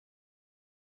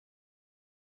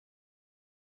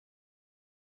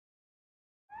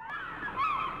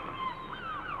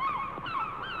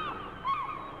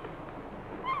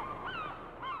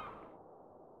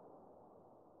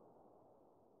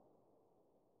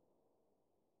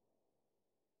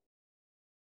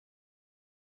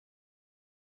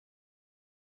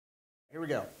Here we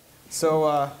go.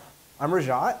 So I'm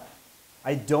Rajat.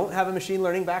 I don't have a machine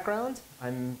learning background.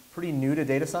 I'm pretty new to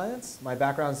data science. My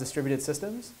background is distributed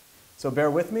systems. So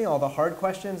bear with me. All the hard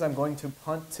questions I'm going to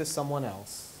punt to someone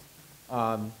else.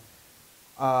 So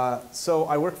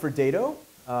I work for Dato.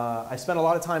 I spent a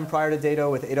lot of time prior to Dato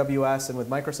with AWS and with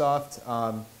Microsoft.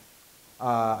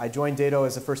 I joined Dato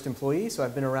as a first employee, so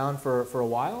I've been around for a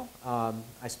while.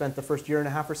 I spent the first year and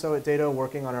a half or so at Dato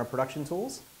working on our production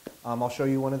tools. I'll show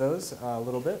you one of those a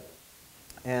little bit.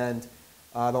 And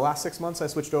the last 6 months, I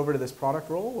switched over to this product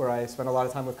role where I spent a lot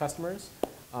of time with customers,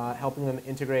 helping them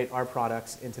integrate our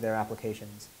products into their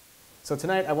applications. So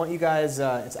tonight, I want you guys,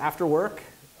 it's after work.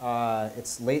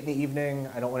 It's late in the evening.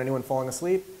 I don't want anyone falling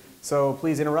asleep. So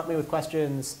please interrupt me with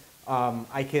questions.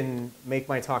 I can make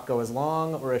my talk go as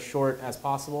long or as short as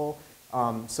possible.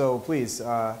 So please,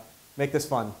 make this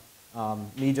fun.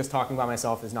 Me just talking by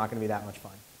myself is not going to be that much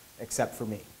fun, except for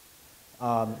me.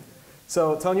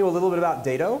 So telling you a little bit about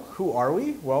Dato. Who are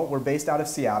we? Well, we're based out of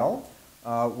Seattle.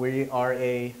 We are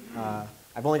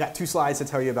I've only got 2 slides to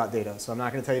tell you about Dato, so I'm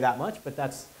not going to tell you that much, but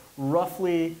that's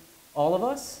roughly all of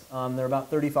us. There are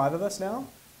about 35 of us now.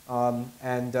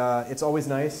 It's always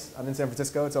nice. I'm in San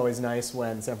Francisco. It's always nice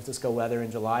when San Francisco weather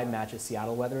in July matches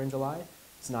Seattle weather in July.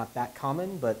 It's not that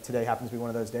common, but today happens to be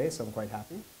one of those days, so I'm quite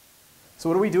happy. So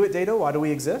what do we do at Dato? Why do we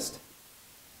exist?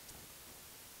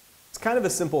 It's kind of a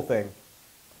simple thing.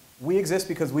 We exist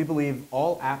because we believe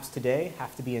all apps today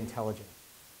have to be intelligent.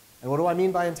 And what do I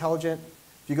mean by intelligent?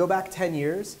 If you go back 10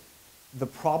 years, the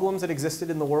problems that existed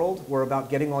in the world were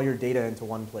about getting all your data into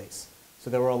one place.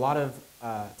 So there were a lot of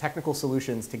technical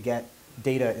solutions to get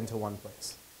data into one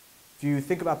place. If you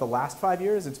think about the last 5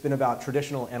 years, it's been about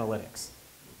traditional analytics.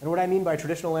 And what I mean by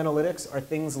traditional analytics are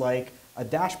things like a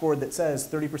dashboard that says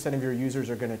 30% of your users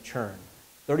are going to churn.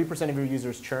 30% of your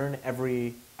users churn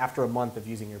after a month of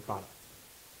using your product.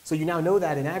 So you now know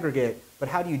that in aggregate, but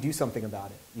how do you do something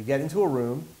about it? You get into a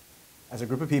room as a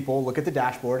group of people, look at the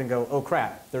dashboard and go, oh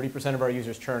crap, 30% of our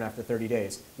users churn after 30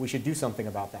 days. We should do something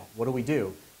about that. What do we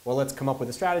do? Well, let's come up with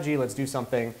a strategy, let's do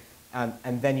something,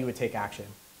 and then you would take action.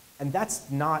 And that's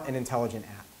not an intelligent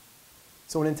app.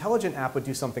 So an intelligent app would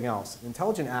do something else. An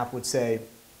intelligent app would say,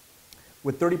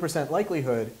 with 30%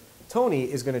 likelihood,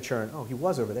 Tony is going to churn. Oh, he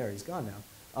was over there, he's gone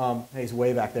now. He's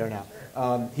way back there now.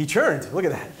 He churned, look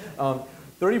at that.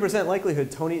 30% likelihood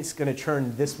Tony's going to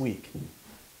churn this week.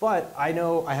 But I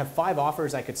know I have 5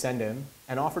 offers I could send him,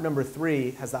 and offer number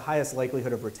 3 has the highest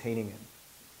likelihood of retaining him.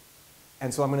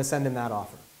 And so I'm going to send him that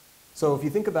offer. So if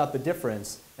you think about the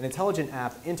difference, an intelligent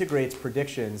app integrates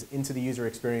predictions into the user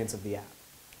experience of the app.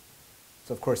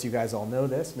 So of course you guys all know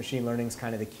this. Machine learning is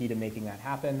kind of the key to making that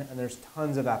happen, and there's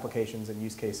tons of applications and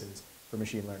use cases for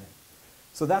machine learning.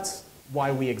 So that's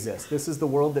why we exist. This is the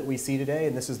world that we see today,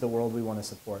 and this is the world we want to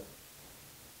support.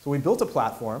 So we built a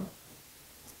platform,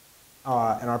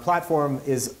 and our platform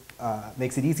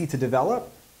makes it easy to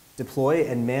develop, deploy,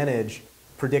 and manage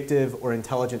predictive or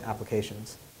intelligent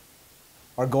applications.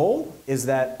 Our goal is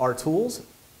that our tools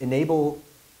enable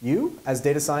you, as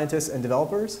data scientists and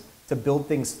developers, to build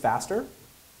things faster,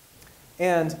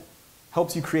 and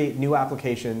helps you create new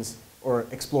applications or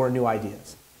explore new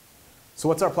ideas. So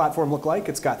what's our platform look like?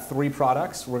 It's got 3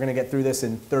 products. We're going to get through this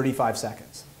in 35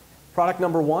 seconds. Product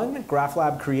number 1,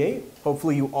 GraphLab Create.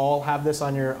 Hopefully you all have this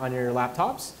on your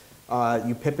laptops.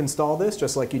 You pip install this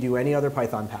just like you do any other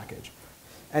Python package.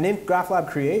 And in GraphLab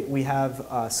Create, we have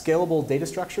scalable data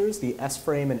structures, the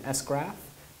S-frame and S-graph.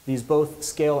 These both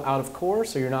scale out of core,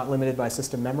 so you're not limited by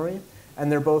system memory. And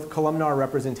they're both columnar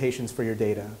representations for your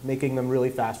data, making them really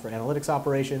fast for analytics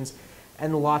operations,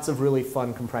 and lots of really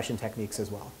fun compression techniques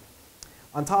as well.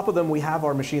 On top of them, we have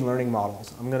our machine learning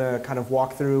models. I'm going to kind of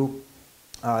walk through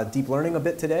deep learning a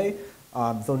bit today,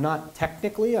 though not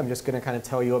technically. I'm just going to kind of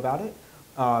tell you about it.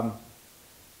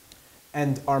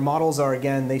 And our models are,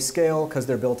 again, they scale because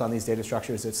they're built on these data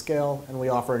structures at scale, and we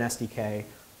offer an SDK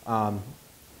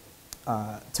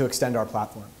to extend our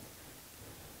platform.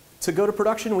 To go to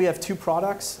production, we have 2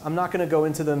 products. I'm not going to go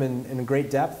into them in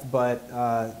great depth, but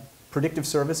predictive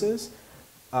services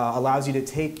allows you to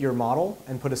take your model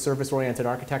and put a service-oriented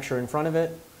architecture in front of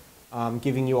it,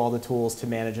 giving you all the tools to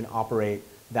manage and operate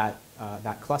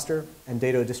that cluster. And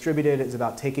Dato Distributed is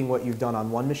about taking what you've done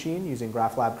on one machine using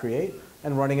GraphLab Create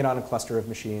and running it on a cluster of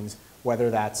machines, whether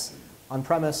that's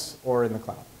on-premise or in the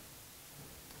cloud.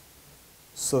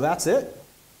 So that's it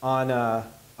on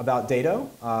about Dato.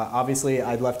 Obviously,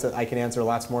 I can answer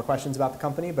lots more questions about the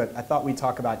company, but I thought we'd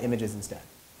talk about images instead.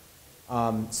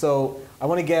 So I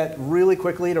want to get really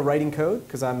quickly to writing code,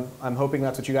 because I'm hoping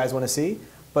that's what you guys want to see.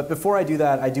 But before I do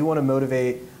that, I do want to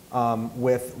motivate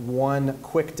with one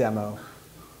quick demo.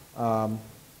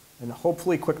 And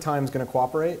hopefully QuickTime is going to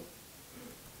cooperate.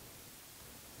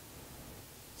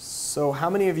 So how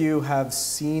many of you have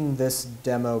seen this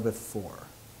demo before?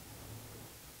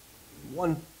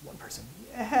 One person.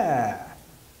 Yeah.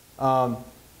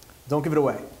 Don't give it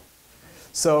away.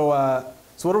 So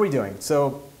what are we doing?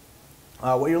 So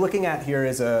what you're looking at here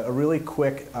is a really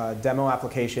quick demo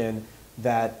application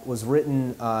that was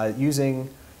written using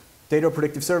Dato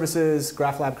predictive services,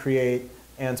 GraphLab Create,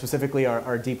 and specifically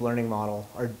our deep learning model.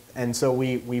 And so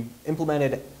we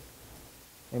implemented,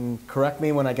 and correct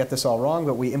me when I get this all wrong,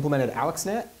 but we implemented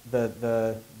AlexNet,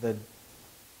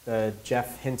 the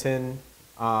Jeff Hinton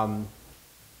ImageNet,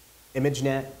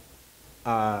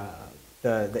 the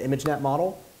ImageNet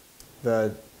model,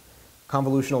 the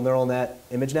convolutional neural net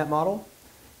ImageNet model,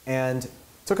 and it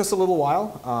took us a little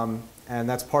while. And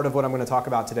that's part of what I'm going to talk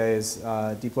about today is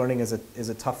deep learning is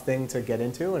a tough thing to get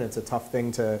into, and it's a tough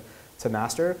thing to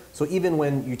master. So even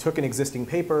when you took an existing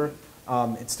paper,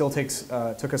 it still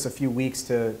took us a few weeks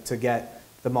to get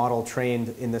the model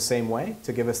trained in the same way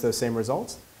to give us those same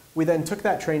results. We then took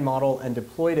that trained model and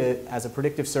deployed it as a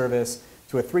predictive service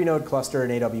to a 3-node cluster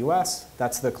in AWS.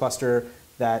 That's the cluster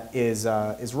that is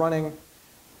running.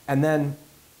 And then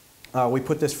we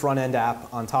put this front-end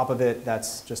app on top of it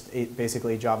that's just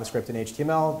basically JavaScript and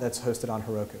HTML that's hosted on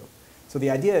Heroku. So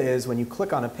the idea is when you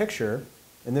click on a picture,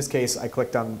 in this case I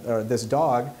clicked on this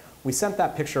dog, we sent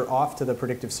that picture off to the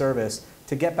predictive service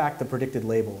to get back the predicted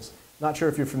labels. Not sure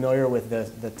if you're familiar with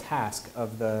the task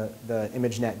of the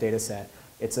ImageNet data set.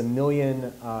 It's 1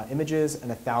 million images and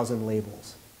 1,000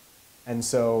 labels. And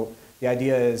so the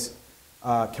idea is,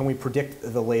 can we predict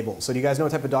the label? So do you guys know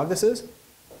what type of dog this is?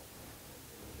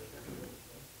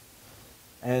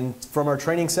 And from our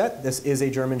training set, this is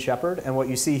a German Shepherd. And what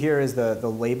you see here is the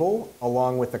label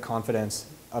along with the confidence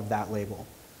of that label.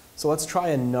 So let's try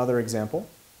another example.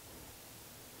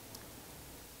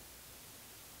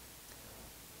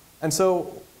 And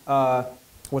so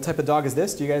what type of dog is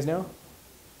this? Do you guys know?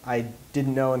 I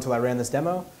didn't know until I ran this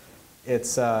demo.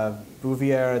 It's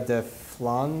Bouvier de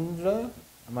Flandre.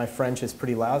 My French is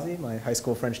pretty lousy. My high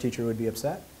school French teacher would be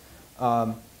upset.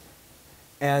 And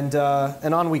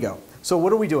on we go. So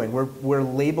what are we doing? We're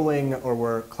labeling or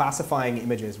we're classifying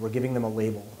images. We're giving them a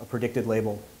label, a predicted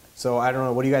label. So I don't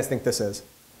know, what do you guys think this is?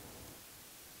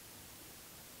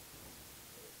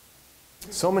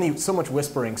 So much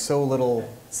whispering, so little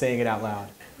saying it out loud.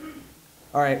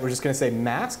 All right, we're just going to say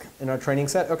mask in our training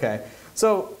set. OK,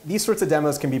 so these sorts of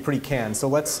demos can be pretty canned. So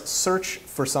let's search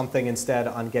for something instead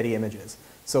on Getty Images.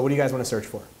 So what do you guys want to search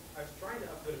for? I was trying to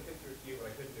upload a picture to you, but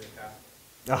I couldn't do it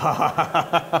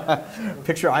fast.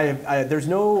 Picture, there's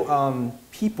no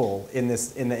people in the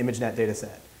ImageNet data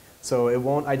set. So it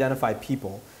won't identify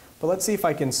people. But let's see if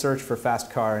I can search for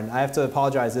fast car. And I have to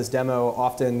apologize, this demo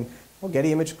often, well,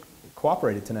 Getty Image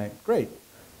cooperated tonight. Great.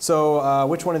 So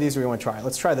which one of these are we going to try?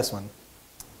 Let's try this one.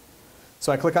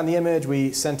 So I click on the image,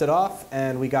 we sent it off,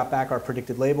 and we got back our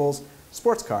predicted labels.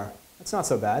 Sports car. That's not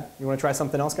so bad. You want to try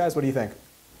something else, guys? What do you think?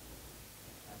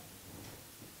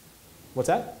 What's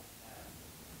that?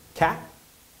 Cat?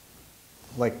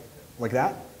 Like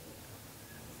that?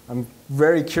 I'm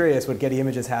very curious what Getty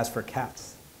Images has for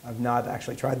cats. I've not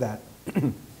actually tried that.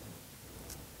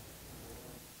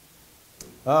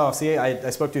 Oh, see, I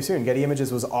spoke too soon. Getty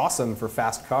Images was awesome for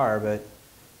fast car, but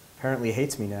apparently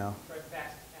hates me now.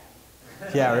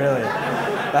 Yeah, really.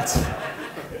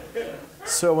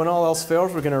 So when all else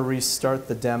fails, we're going to restart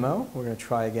the demo. We're going to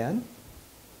try again.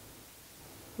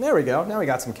 There we go. Now we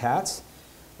got some cats.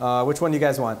 Which one do you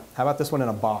guys want? How about this one in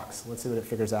a box? Let's see what it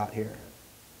figures out here.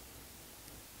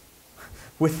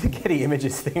 With the Getty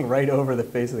Images thing right over the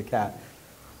face of the cat.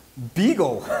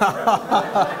 Beagle.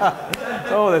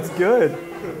 Oh, that's good.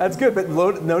 That's good, but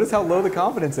notice how low the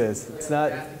confidence is. It's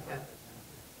not.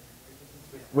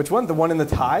 Which one? The one in the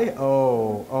tie?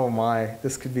 Oh my!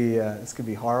 This could be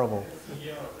horrible.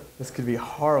 This could be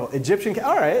horrible. Egyptian cat.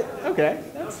 All right. Okay.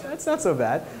 That's not so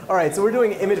bad. All right. So we're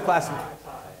doing image class.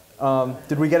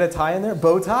 Did we get a tie in there?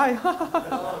 Bow tie.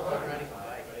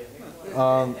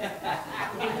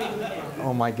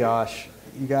 Oh my gosh,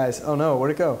 you guys! Oh no,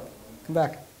 where'd it go? Come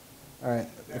back. All right.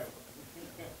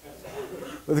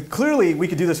 Well, clearly, we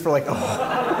could do this for like.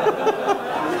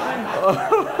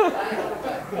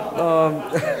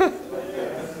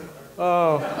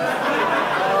 Oh,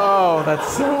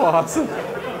 that's so awesome.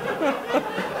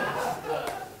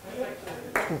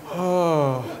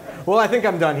 Oh. Well, I think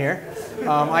I'm done here.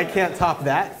 I can't top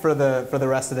that for the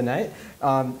rest of the night.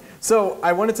 So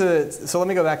let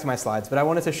me go back to my slides, but I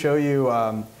wanted to show you,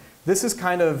 this is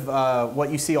kind of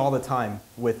what you see all the time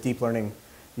with deep learning.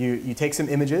 You take some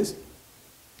images.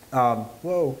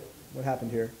 Whoa, what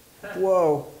happened here?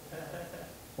 Whoa.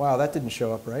 Wow, that didn't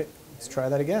show up right. Let's try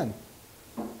that again.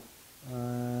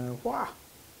 Wow.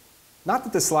 Not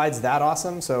that the slide's that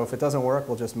awesome, so if it doesn't work,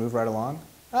 we'll just move right along.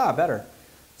 Ah, better.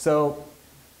 So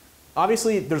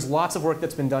obviously, there's lots of work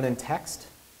that's been done in text.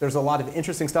 There's a lot of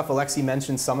interesting stuff. Alexi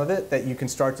mentioned some of it that you can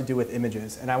start to do with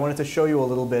images. And I wanted to show you a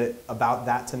little bit about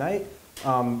that tonight.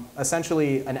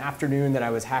 Essentially, an afternoon that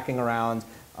I was hacking around,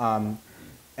 and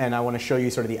I want to show you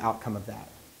sort of the outcome of that.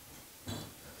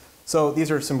 So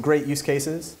these are some great use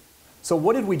cases. So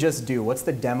what did we just do? What's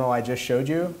the demo I just showed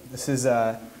you? This is,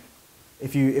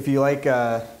 if you like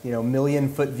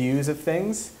million-foot views of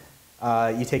things,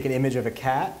 you take an image of a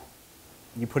cat,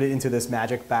 you put it into this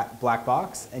magic black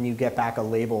box, and you get back a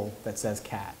label that says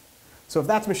cat. So if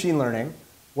that's machine learning,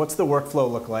 what's the workflow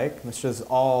look like? This is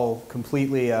all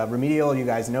completely remedial. You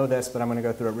guys know this, but I'm going to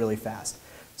go through it really fast.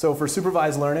 So for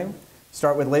supervised learning,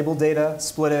 start with labeled data,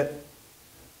 split it.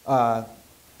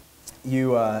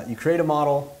 You create a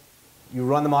model. You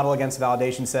run the model against a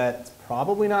validation set. It's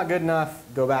probably not good enough.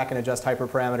 Go back and adjust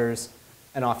hyperparameters,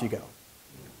 and off you go.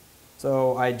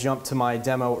 So I jumped to my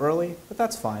demo early, but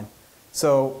that's fine.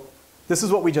 So this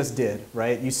is what we just did,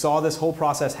 right? You saw this whole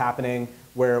process happening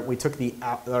where we took you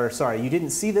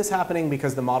didn't see this happening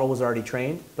because the model was already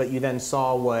trained, but you then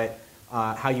saw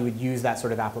how you would use that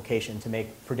sort of application to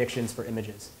make predictions for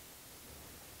images.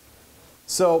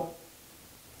 So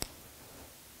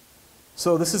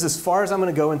this is as far as I'm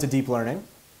going to go into deep learning.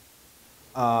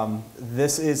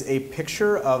 This is a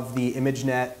picture of the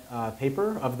ImageNet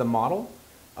paper of the model,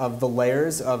 of the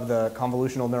layers of the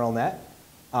convolutional neural net.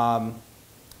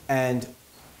 And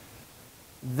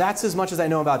that's as much as I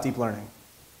know about deep learning.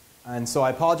 And so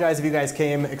I apologize if you guys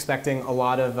came expecting a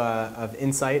lot of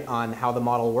insight on how the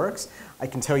model works. I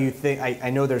can tell you,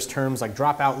 I know there's terms like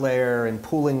dropout layer and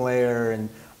pooling layer, and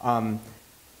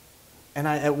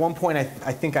at one point I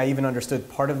think I even understood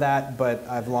part of that, but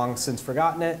I've long since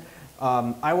forgotten it.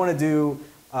 I wanted to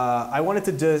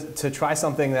try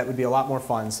something that would be a lot more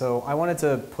fun. So I wanted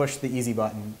to push the easy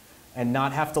button and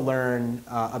not have to learn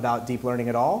about deep learning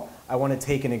at all. I want to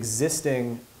take an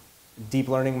existing deep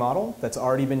learning model that's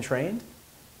already been trained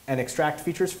and extract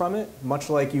features from it, much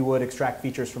like you would extract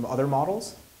features from other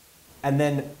models, and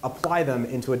then apply them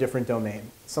into a different domain.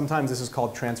 Sometimes this is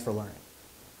called transfer learning.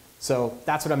 So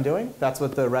that's what I'm doing. That's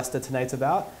what the rest of tonight's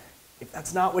about. If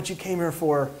that's not what you came here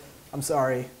for, I'm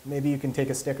sorry. Maybe you can take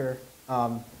a sticker.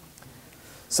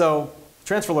 So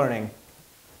transfer learning.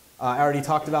 I already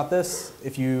talked about this.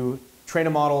 If you train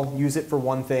a model, use it for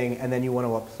one thing, and then you want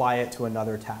to apply it to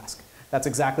another task. That's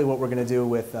exactly what we're going to do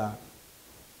with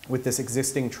this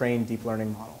existing trained deep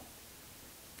learning model.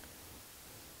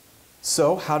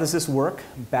 So how does this work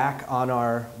back on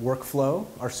our workflow,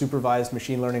 our supervised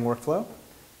machine learning workflow?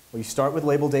 Well, you start with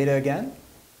label data again.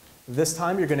 This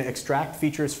time, you're going to extract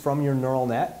features from your neural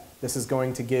net. This is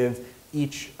going to give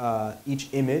each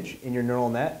image in your neural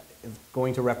net, is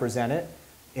going to represent it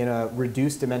in a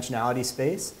reduced dimensionality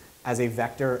space as a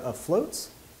vector of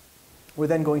floats. We're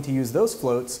then going to use those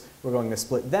floats. We're going to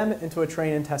split them into a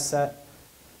train and test set,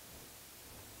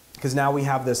 because now we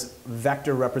have this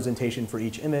vector representation for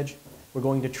each image. We're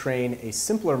going to train a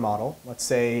simpler model. Let's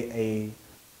say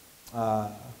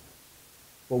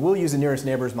well, we'll use a nearest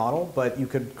neighbors model, but you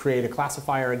could create a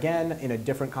classifier again in a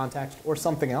different context or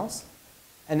something else.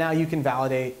 And now you can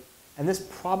validate, and this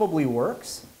probably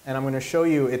works. And I'm going to show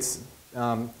you it's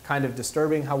kind of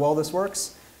disturbing how well this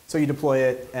works. So you deploy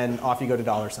it, and off you go to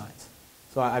 $.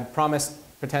 So I promised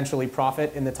potentially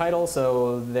profit in the title,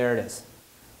 so there it is.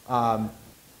 Of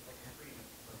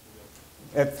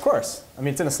course. I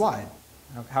mean, it's in a slide.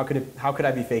 How could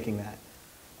I be faking that?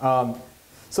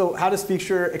 So how does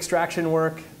feature extraction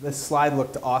work? This slide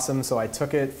looked awesome, so I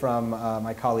took it from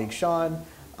my colleague Sean.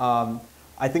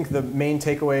 I think the main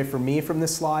takeaway for me from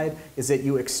this slide is that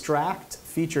you extract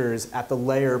features at the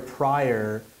layer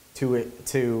prior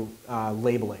to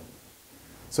labeling.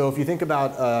 So if you think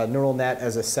about a neural net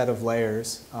as a set of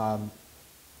layers,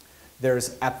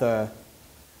 there's at the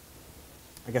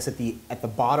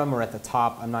bottom or at the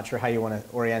top, I'm not sure how you want to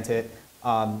orient it,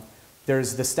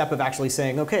 there's the step of actually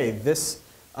saying, okay,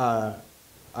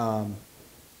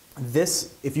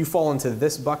 if you fall into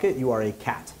this bucket, you are a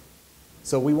cat.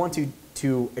 So we want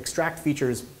to extract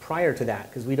features prior to that,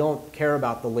 because we don't care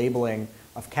about the labeling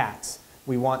of cats.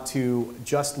 We want to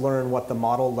just learn what the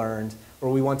model learned,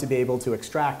 or we want to be able to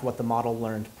extract what the model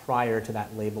learned prior to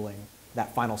that labeling,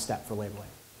 that final step for labeling.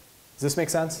 Does this make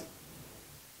sense?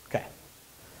 Okay.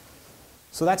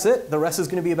 So that's it. The rest is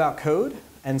going to be about code.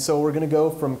 And so we're going to go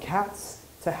from cats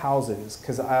to houses,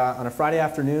 because on a Friday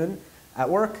afternoon at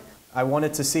work, I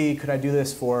wanted to see, could I do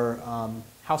this for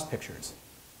house pictures?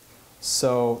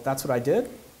 So that's what I did.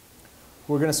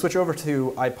 we're going to switch over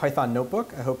to IPython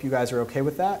Notebook. I hope you guys are OK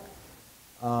with that.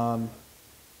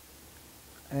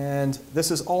 And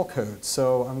this is all code.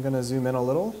 So I'm going to zoom in a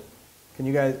little. Can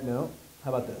you guys, no?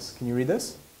 How about this? Can you read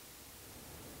this?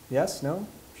 Yes? No?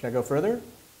 Should I go further?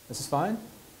 This is fine?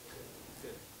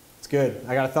 It's good.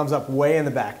 I got a thumbs up way in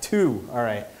the back. 2. All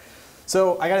right.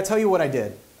 So I got to tell you what I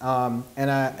did. And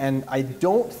I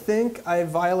don't think I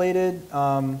violated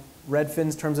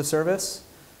Redfin's terms of service.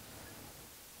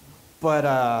 But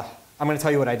I'm going to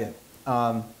tell you what I did.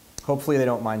 Hopefully they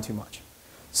don't mind too much.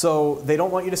 So they don't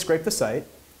want you to scrape the site,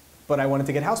 but I wanted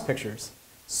to get house pictures.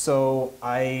 So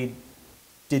I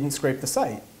didn't scrape the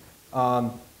site.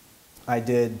 I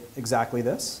did exactly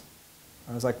this.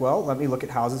 I was like, well, let me look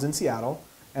at houses in Seattle.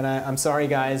 And I'm sorry,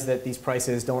 guys, that these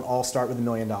prices don't all start with $1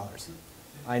 million.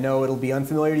 I know it'll be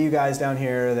unfamiliar to you guys down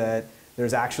here that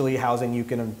there's actually housing you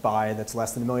can buy that's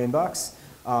less than $1 million.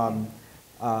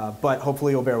 But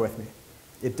hopefully you'll bear with me.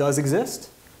 It does exist.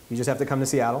 You just have to come to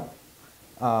Seattle.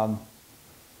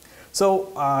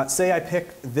 So say I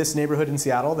pick this neighborhood in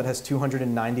Seattle that has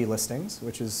 290 listings,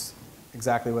 which is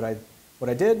exactly what I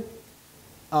did.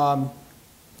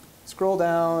 Scroll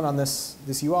down on this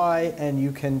UI, and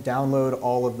you can download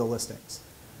all of the listings.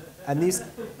 And these,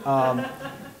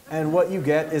 and what you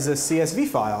get is a CSV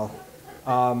file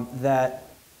that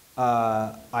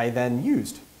I then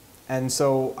used. And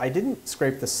so I didn't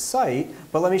scrape the site,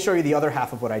 but let me show you the other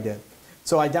half of what I did.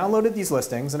 So I downloaded these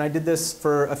listings, and I did this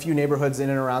for a few neighborhoods in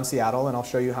and around Seattle, and I'll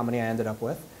show you how many I ended up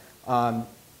with.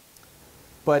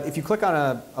 But if you click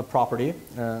on a property,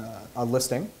 a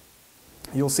listing,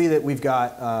 you'll see that we've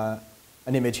got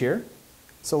an image here.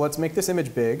 So let's make this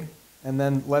image big, and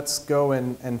then let's go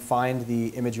and find the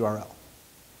image URL.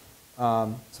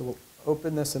 So we'll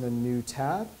open this in a new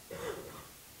tab.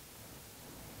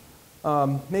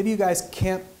 Maybe you guys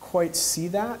can't quite see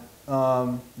that.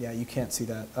 Yeah, you can't see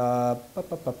that.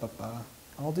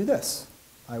 I'll do this.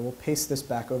 I will paste this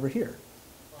back over here.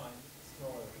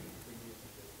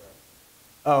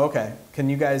 Oh, OK.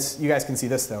 You guys can see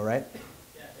this, though, right?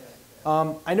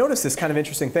 I noticed this kind of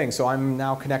interesting thing. So I'm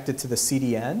now connected to the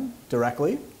CDN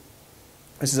directly.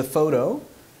 This is a photo.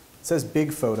 It says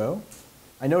big photo.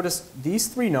 I noticed these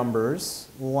 3 numbers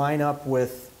line up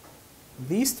with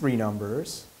these 3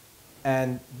 numbers.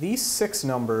 And these 6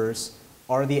 numbers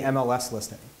are the MLS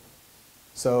listing.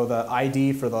 So the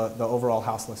ID for the overall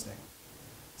house listing.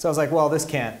 So I was like, well, this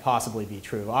can't possibly be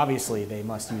true. Obviously, they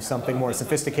must use something more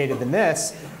sophisticated than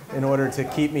this in order to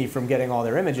keep me from getting all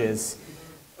their images.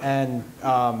 And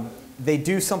they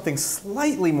do something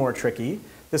slightly more tricky.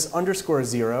 This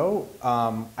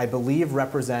 _0, I believe,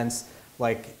 represents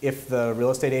like if the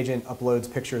real estate agent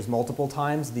uploads pictures multiple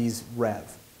times, these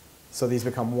rev. So these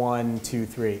become 1, 2,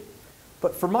 3.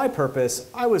 But for my purpose,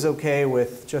 I was OK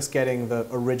with just getting the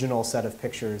original set of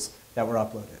pictures that were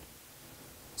uploaded.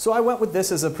 So I went with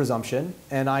this as a presumption.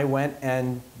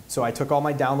 And so I took all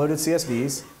my downloaded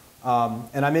CSVs.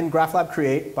 And I'm in GraphLab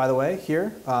Create, by the way,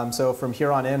 here. So from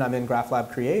here on in, I'm in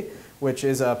GraphLab Create, which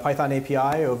is a Python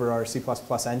API over our C++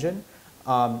 engine.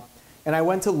 And I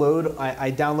went to load.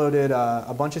 I downloaded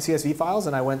a bunch of CSV files,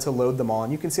 and I went to load them all.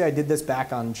 And you can see I did this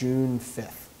back on June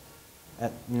 5th.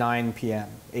 At 9 p.m.,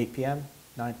 8 p.m.,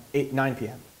 9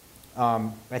 p.m.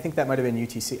 I think that might have been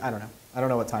UTC. I don't know. I don't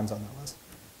know what time zone that was.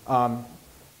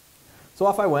 So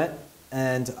off I went,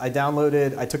 and I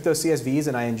took those CSVs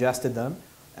and I ingested them.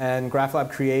 And GraphLab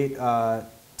Create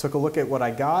took a look at what I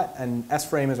got, and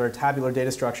sframe is our tabular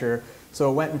data structure.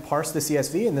 So it went and parsed the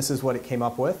CSV, and this is what it came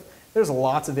up with. There's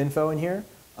lots of info in here.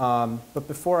 But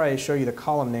before I show you the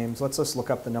column names, let's just look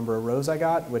up the number of rows I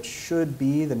got, which should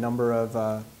be the number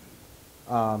of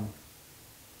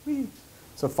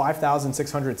so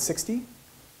 5,660.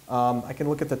 I can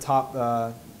look at the top,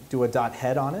 do a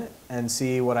 .head on it, and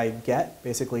see what I get.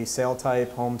 Basically, sale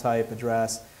type, home type,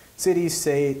 address, city,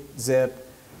 state, zip,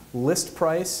 list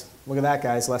price. Look at that,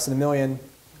 guys. Less than $1 million.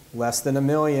 Less than $1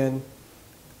 million.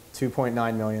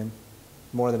 2.9 million.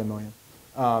 More than $1 million.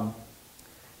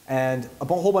 And a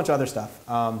whole bunch of other stuff.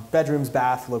 Bedrooms,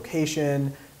 bath,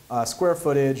 location, square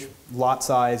footage, lot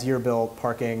size, year built,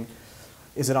 parking.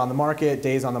 Is it on the market?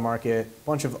 Days on the market? A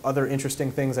bunch of other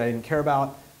interesting things I didn't care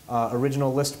about.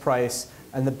 Original list price.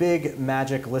 And the big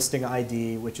magic listing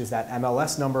ID, which is that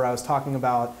MLS number I was talking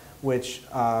about, which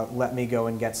let me go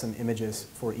and get some images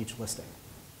for each listing.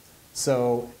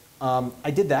 So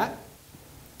I did that.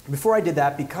 Before I did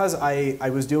that, because I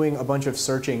was doing a bunch of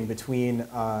searching between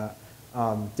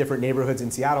different neighborhoods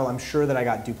in Seattle, I'm sure that I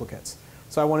got duplicates.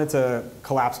 So I wanted to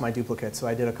collapse my duplicates. So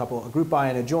I did a group by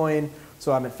and a join.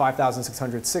 So I'm at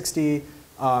 5,660.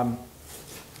 And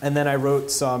then I wrote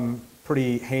some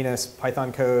pretty heinous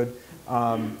Python code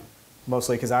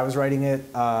mostly because I was writing it,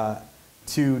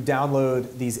 to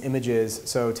download these images.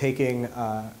 So taking,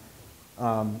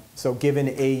 so given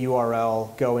a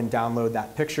URL, go and download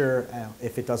that picture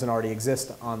if it doesn't already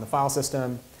exist on the file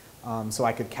system, so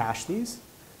I could cache these.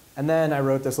 And then I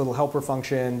wrote this little helper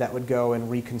function that would go and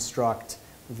reconstruct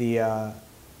the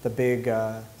big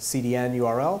CDN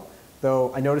URL.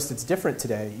 Though I noticed it's different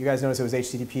today. You guys noticed it was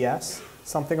HTTPS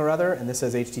something or other, and this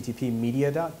says HTTP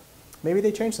media. Maybe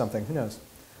they changed something. Who knows?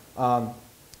 And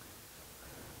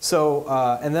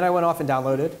then I went off and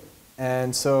downloaded.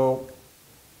 And so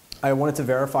I wanted to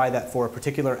verify that for a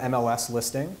particular MLS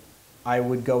listing, I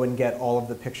would go and get all of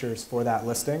the pictures for that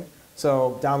listing.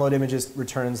 So download images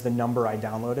returns the number I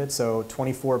downloaded. So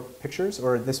 24 pictures,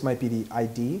 or this might be the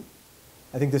ID.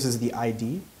 I think this is the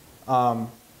ID.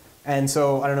 And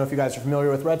so I don't know if you guys are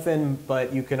familiar with Redfin,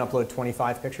 but you can upload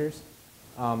 25 pictures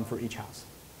for each house.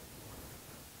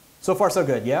 So far, so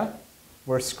good, yeah?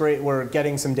 We're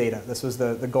getting some data. This was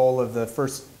the goal of the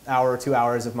first hour or 2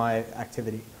 hours of my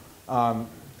activity.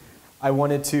 I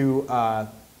wanted to, now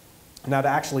to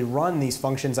actually run these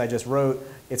functions I just wrote,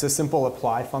 it's a simple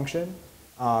apply function.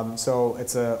 So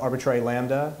it's an arbitrary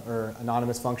lambda, or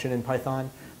anonymous function in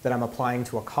Python, that I'm applying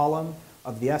to a column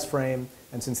of the S-frame.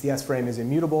 And since the S-frame is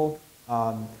immutable,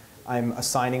 I'm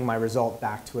assigning my result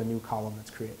back to a new column that's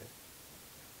created.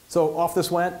 So off this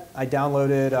went. I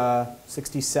downloaded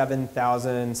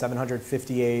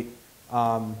 67,758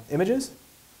 images.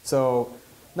 So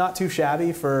not too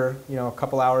shabby for a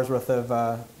couple hours worth of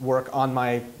work on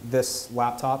this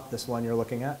laptop, this one you're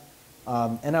looking at.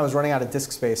 And I was running out of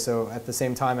disk space, so at the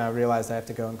same time I realized I have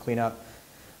to go and clean up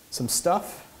some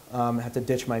stuff. I had to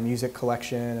ditch my music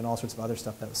collection and all sorts of other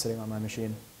stuff that was sitting on my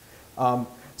machine.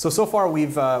 So far we've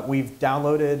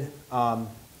downloaded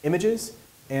images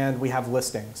and we have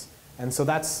listings. And so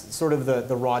that's sort of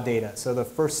the raw data. So the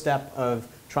first step of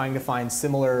trying to find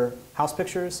similar house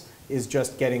pictures is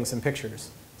just getting some pictures.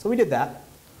 So we did that.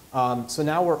 So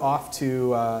now we're off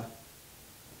to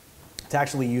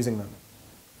actually using them.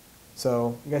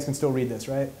 So you guys can still read this,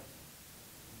 right?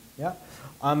 Yeah.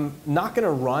 I'm not going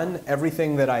to run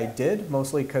everything that I did,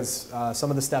 mostly because some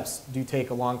of the steps do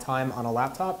take a long time on a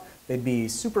laptop. They'd be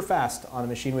super fast on a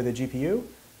machine with a GPU,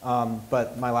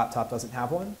 but my laptop doesn't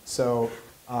have one. So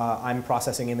I'm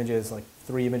processing images, like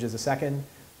 3 images a second.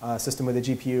 A system with a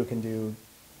GPU can do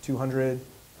 200.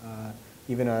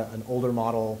 Even an older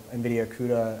model NVIDIA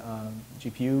CUDA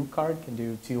GPU card can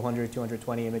do 200,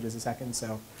 220 images a second.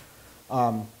 So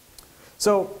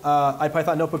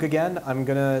IPython Notebook again, I'm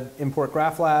going to import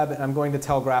GraphLab, and I'm going to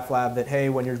tell GraphLab that, hey,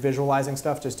 when you're visualizing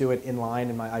stuff, just do it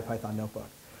inline in my IPython Notebook.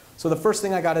 So the first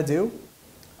thing I got to do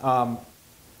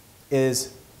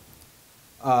is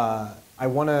I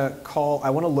want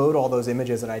to load all those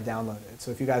images that I downloaded.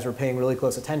 So if you guys were paying really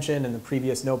close attention in the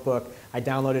previous notebook, I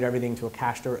downloaded everything to a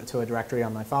cache to a directory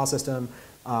on my file system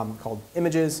called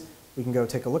images. We can go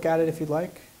take a look at it if you'd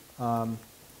like.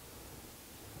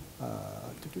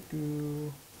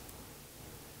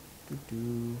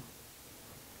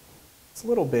 It's a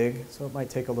little big, so it might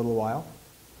take a little while.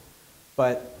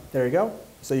 But there you go.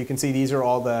 So you can see these are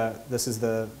all this is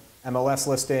the MLS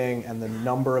listing and the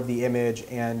number of the image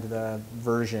and the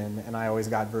version, and I always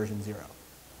got version 0.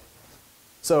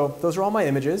 So those are all my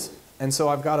images, and so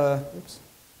I've got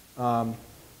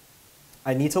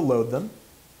I need to load them.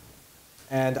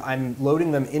 And I'm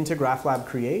loading them into GraphLab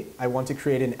Create. I want to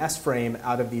create an S-frame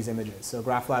out of these images. So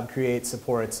GraphLab Create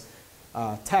supports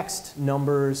text,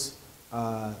 numbers,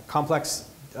 complex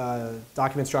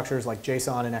document structures like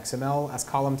JSON and XML as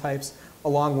column types,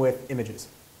 along with images.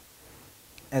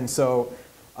 And so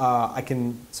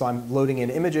so I'm loading in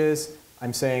images.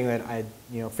 I'm saying that I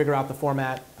figure out the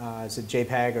format. Is it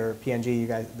JPEG or PNG? You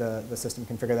guys, the system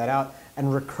can figure that out,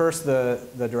 and recurse the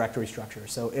directory structure.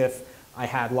 So if I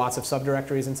had lots of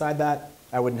subdirectories inside that,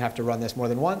 I wouldn't have to run this more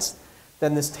than once.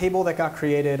 Then this table that got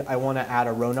created, I want to add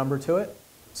a row number to it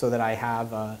so that I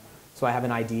have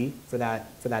an ID for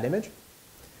that image.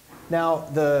 Now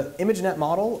the ImageNet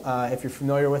model, if you're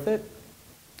familiar with it,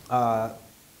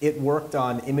 it worked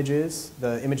on images.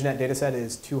 The ImageNet dataset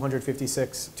is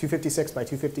 256 by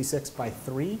 256 by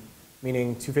 3,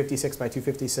 meaning 256 by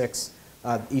 256.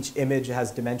 Each image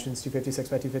has dimensions 256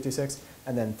 by 256,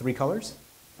 and then 3 colors.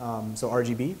 So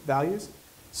RGB values.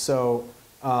 So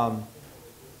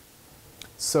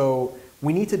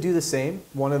we need to do the same.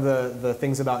 One of the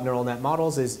things about neural net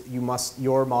models is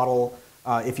your model,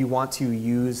 if you want to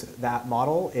use that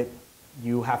model,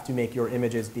 you have to make your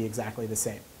images be exactly the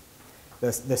same.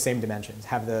 The same dimensions,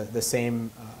 have the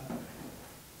same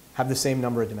have the same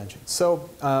number of dimensions. So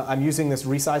I'm using this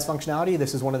resize functionality.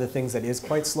 This is one of the things that is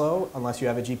quite slow unless you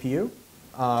have a GPU.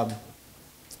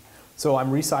 So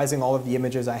I'm resizing all of the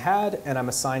images I had, and I'm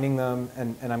assigning them,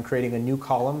 and I'm creating a new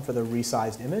column for the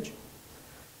resized image.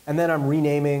 And then I'm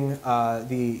renaming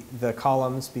the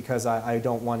columns because I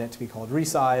don't want it to be called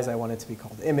resize. I want it to be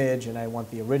called image, and I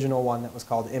want the original one that was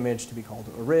called image to be called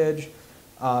orig.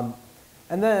 And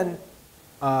then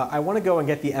I want to go and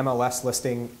get the MLS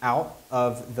listing out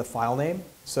of the file name.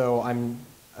 So I'm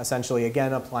essentially,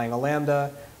 again, applying a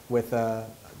lambda with a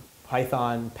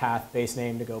Python path base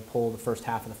name to go pull the first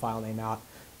half of the file name out,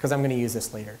 because I'm going to use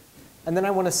this later. And then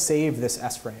I want to save this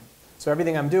S frame. So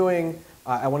everything I'm doing,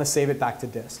 I want to save it back to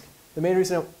disk. The main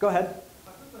reason, go ahead.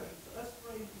 So S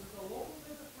frame, is it a local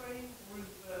data frame or is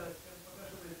it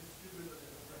potentially a distributed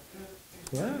data frame?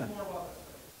 Can you explain more about S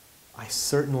frame? I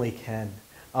certainly can.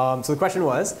 So the question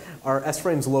was, are S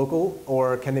frames local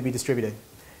or can they be distributed?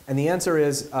 And the answer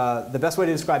is, the best way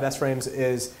to describe S frames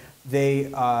is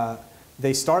they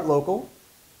start local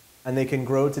and they can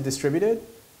grow to distributed.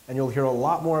 And you'll hear a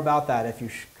lot more about that if you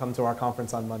come to our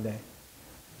conference on Monday.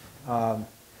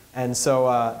 And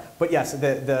so, but yes,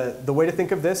 the way to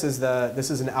think of this is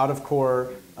this is an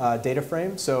out-of-core data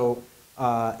frame. So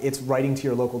it's writing to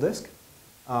your local disk.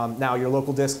 Now, your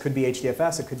local disk could be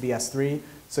HDFS, it could be S3.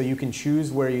 So you can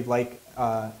choose where you'd like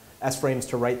S frames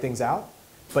to write things out.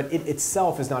 But it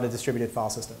itself is not a distributed file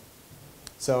system.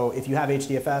 So if you have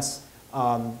HDFS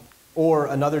or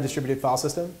another distributed file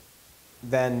system,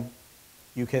 then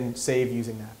you can save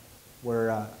using that.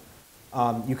 Where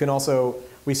you can also,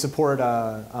 we support,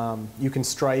 you can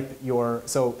stripe your,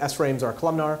 so S frames are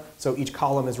columnar, so each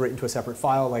column is written to a separate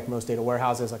file, like most data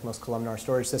warehouses, like most columnar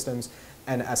storage systems.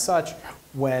 And as such,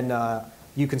 when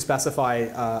you can specify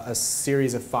a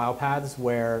series of file paths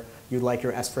where you'd like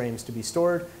your S frames to be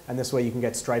stored, and this way you can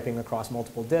get striping across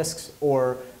multiple disks,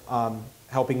 or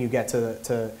helping you get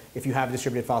to, if you have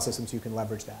distributed file systems, you can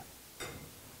leverage that.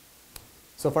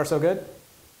 So far, so good?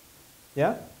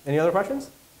 Yeah? Any other questions?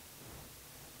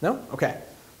 No? OK.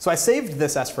 So I saved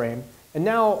this S frame. And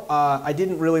now I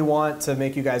didn't really want to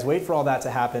make you guys wait for all that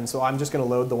to happen, so I'm just going to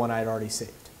load the one I had already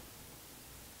saved.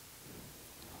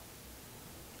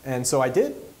 And so I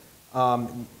did. I'll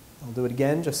do it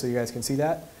again just so you guys can see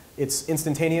that. It's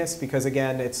instantaneous because,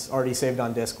 again, it's already saved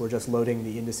on disk. We're just loading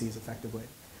the indices effectively.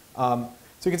 So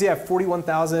you can see I have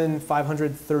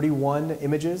 41,531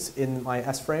 images in my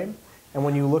S frame. And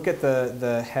when you look at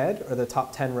the head, or the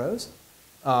top 10 rows,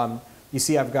 you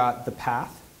see I've got the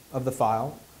path of the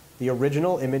file, the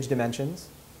original image dimensions,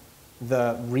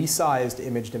 the resized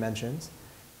image dimensions,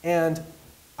 and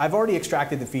I've already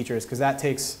extracted the features because that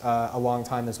takes a long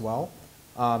time as well.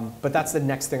 But that's the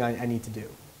next thing I need to do.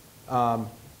 So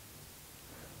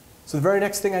the very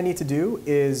next thing I need to do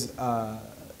is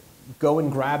go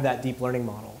and grab that deep learning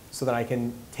model so that I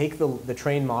can take the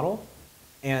trained model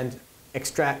and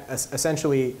extract,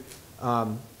 essentially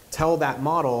tell that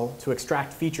model to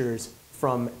extract features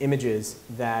from images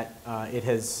that it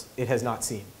has not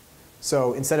seen.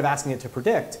 So instead of asking it to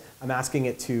predict, I'm asking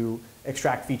it to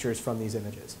extract features from these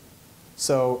images.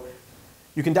 So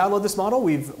you can download this model.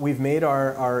 We've made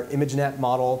our ImageNet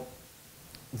model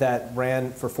that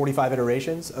ran for 45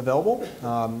 iterations available.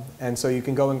 And so you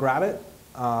can go and grab it.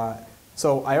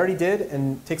 So I already did,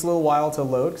 and it takes a little while to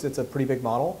load because it's a pretty big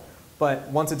model. But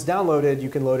once it's downloaded, you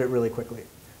can load it really quickly.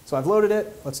 So I've loaded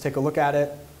it. Let's take a look at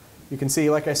it. You can see,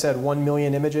 like I said, 1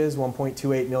 million images,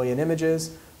 1.28 million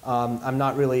images.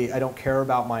 I don't care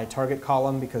about my target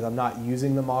column because I'm not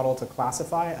using the model to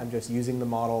classify. I'm just using the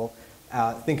model.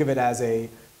 Think of it as a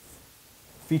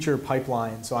feature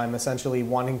pipeline. So I'm essentially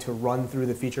wanting to run through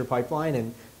the feature pipeline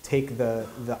and take the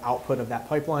output of that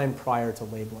pipeline prior to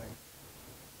labeling.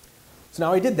 So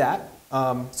now I did that.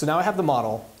 So now I have the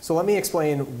model. So let me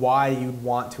explain why you'd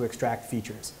want to extract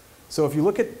features. So if you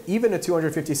look at even a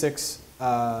 256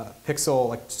 pixel,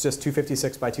 like just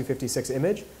 256 by 256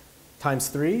 image, times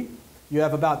 3, you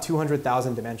have about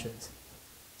 200,000 dimensions.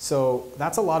 So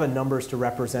that's a lot of numbers to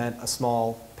represent a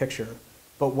small picture.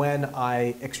 But when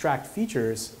I extract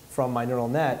features from my neural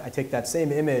net, I take that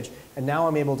same image, and now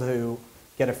I'm able to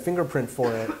get a fingerprint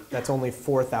for it that's only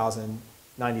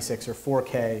 4,096 or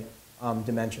 4K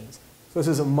dimensions. So this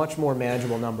is a much more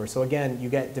manageable number. So again, you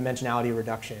get dimensionality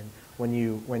reduction when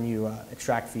you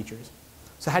extract features.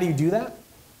 So how do you do that?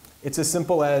 It's as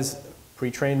simple as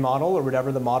pre-trained model, or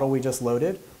whatever the model we just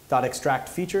loaded, dot extract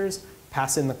features,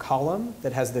 pass in the column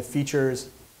that has the features,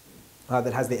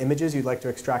 that has the images you'd like to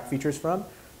extract features from.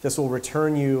 This will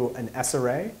return you an S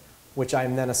array, which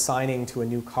I'm then assigning to a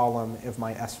new column of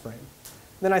my S frame.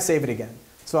 Then I save it again.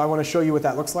 So I want to show you what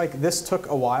that looks like. This took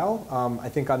a while. I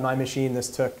think on my machine this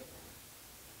took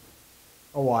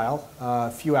a while,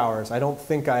 a few hours. I don't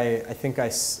think I think I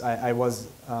think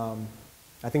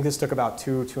this took about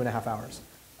 2.5 hours.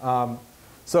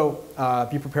 So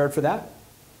be prepared for that.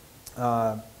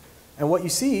 And what you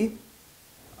see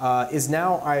is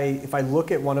now if I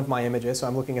look at one of my images, so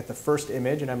I'm looking at the first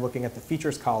image and I'm looking at the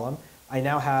features column, I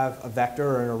now have a vector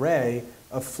or an array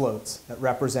of floats that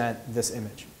represent this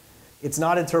image. It's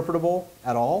not interpretable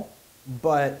at all,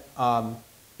 but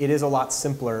it is a lot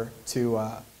simpler to,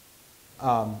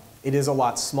 it is a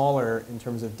lot smaller in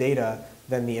terms of data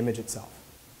than the image itself.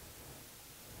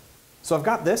 So I've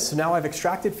got this, so now I've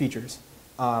extracted features.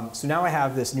 So now I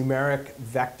have this numeric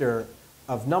vector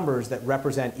of numbers that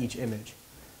represent each image.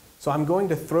 So I'm going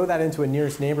to throw that into a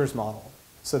nearest neighbors model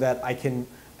so that I can,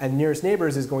 and nearest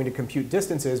neighbors is going to compute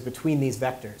distances between these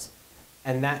vectors.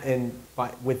 And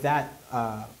with that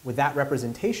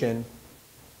representation,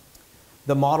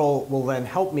 the model will then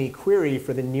help me query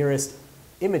for the nearest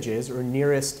images or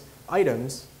nearest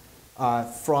items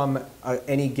from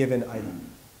any given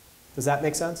item. Does that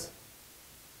make sense?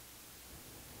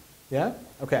 Yeah?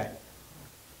 OK.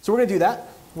 So we're going to do that.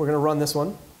 We're going to run this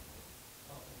one.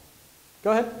 Go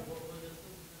ahead.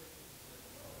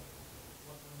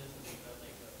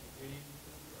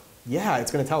 Yeah, it's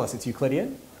going to tell us it's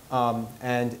Euclidean,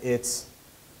 and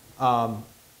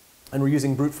we're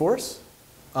using brute force.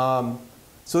 So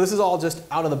this is all just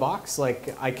out of the box.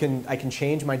 Like I can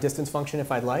change my distance function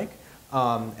if I'd like,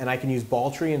 and I can use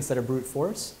ball tree instead of brute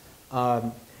force.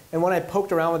 And when I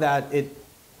poked around with that, it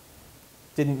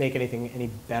didn't make anything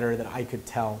any better that I could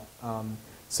tell.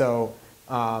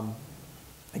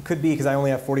 It could be because I only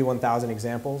have 41,000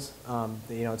 examples.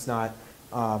 It's not.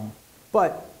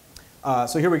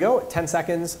 So here we go. 10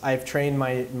 seconds. I've trained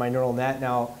my neural net.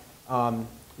 Now,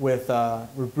 with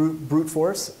brute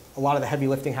force, a lot of the heavy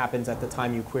lifting happens at the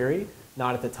time you query,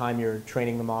 not at the time you're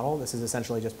training the model. This is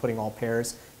essentially just putting all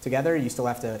pairs together. You still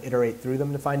have to iterate through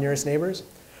them to find nearest neighbors.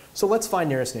 So let's find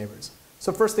nearest neighbors.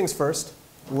 So first things first,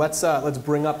 let's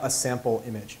bring up a sample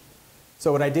image.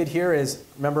 So what I did here is,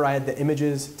 remember I had the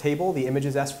images table, the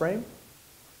images S-frame.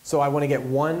 So I want to get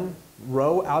one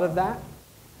row out of that.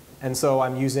 And so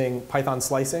I'm using Python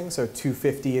slicing, so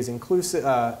 250 is inclusive.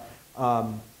 I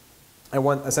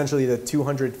want essentially the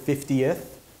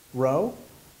 250th row.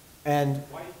 And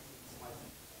Why slicing?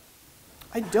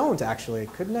 I don't actually.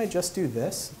 Couldn't I just do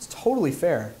this? It's totally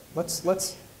fair. Let's.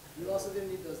 You also didn't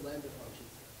need those lambda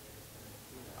functions.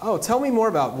 Oh, tell me more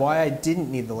about why I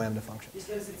didn't need the lambda function.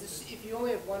 Because if you only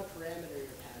have one parameter you're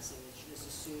passing, it should just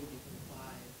assume you can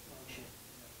apply a function.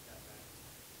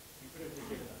 You could have just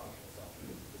given the function itself.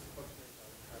 This function itself.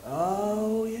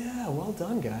 Oh yeah, well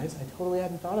done guys. I totally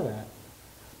hadn't thought of that.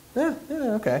 Yeah,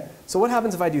 okay. So what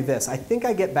happens if I do this? I think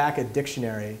I get back a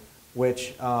dictionary,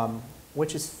 which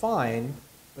is fine.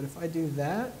 But if I do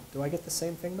that, do I get the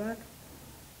same thing back?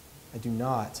 I do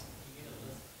not. You get a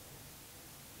list.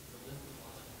 The list is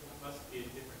on it. It must be a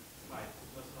different slide.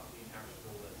 It must not be an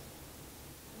actual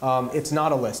list. It's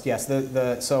not a list, yes.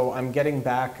 So I'm getting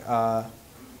back,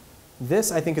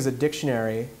 this I think is a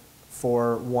dictionary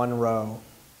for one row.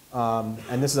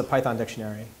 And this is a Python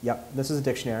dictionary. Yep, this is a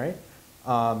dictionary.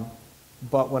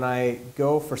 But when I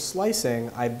go for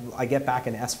slicing, I get back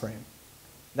an S-frame.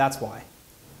 That's why.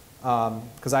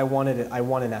 Because I want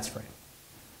an S-frame.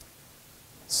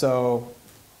 So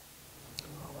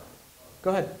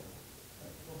go ahead. For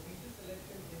feature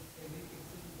selection, is every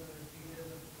pixel treated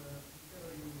as a feature, or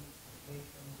you make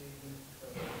some changes?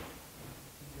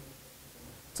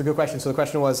 It's a good question. So the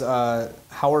question was,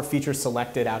 how are features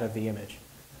selected out of the image?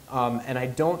 And I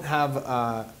don't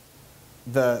have,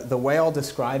 the way I'll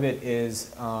describe it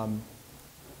is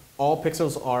all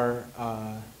pixels are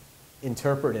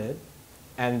interpreted,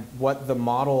 and what the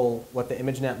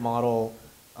ImageNet model,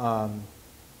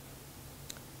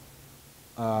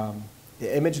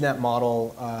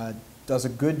 does a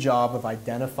good job of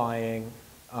identifying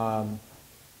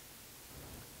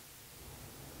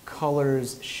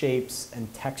colors, shapes,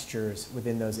 and textures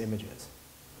within those images.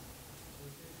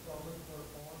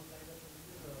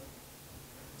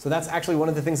 So that's actually one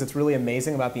of the things that's really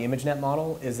amazing about the ImageNet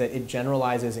model is that it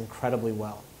generalizes incredibly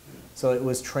well. So it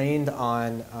was trained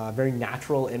on very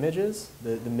natural images.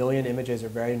 The million images are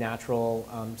very natural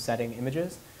setting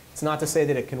images. It's not to say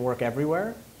that it can work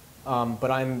everywhere,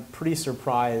 but I'm pretty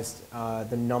surprised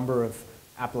the number of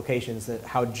applications that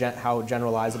how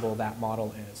generalizable that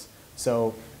model is.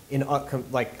 So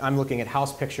like I'm looking at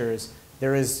house pictures,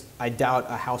 there is, I doubt,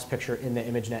 a house picture in the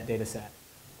ImageNet data set.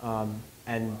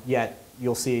 And yet,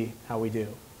 you'll see how we do.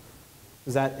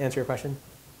 Does that answer your question?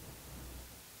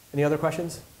 Any other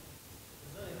questions?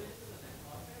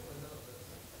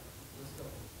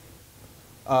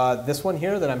 This one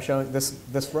here that I'm showing,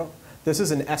 this row, this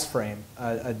is an S-frame,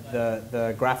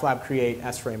 the GraphLab Create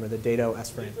S-frame or the Dato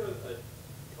S-frame.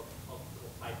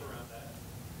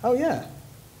 Oh yeah.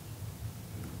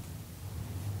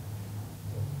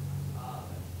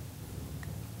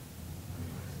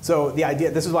 So the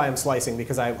idea, this is why I'm slicing,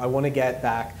 because I want to get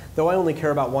back, though I only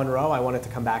care about one row, I want it to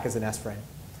come back as an S-frame.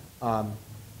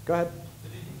 Go ahead. So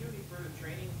did you do any further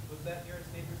training? Was that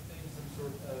nearest neighbors thing some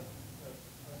sort of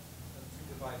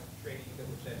supervised training that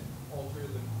would then alter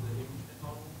the ImageNet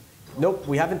model? Nope,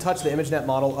 we haven't touched the ImageNet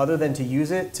model other than to use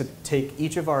it to take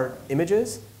each of our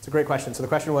images. It's a great question. So the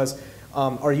question was,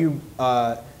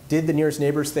 did the nearest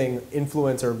neighbors thing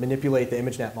influence or manipulate the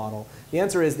ImageNet model? The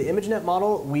answer is the ImageNet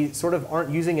model, we sort of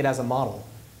aren't using it as a model.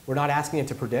 We're not asking it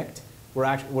to predict.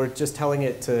 We're just telling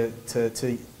it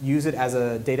to use it as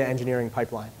a data engineering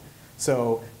pipeline.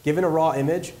 So given a raw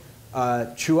image,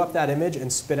 chew up that image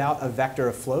and spit out a vector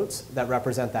of floats that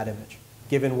represent that image,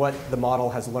 given what the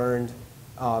model has learned,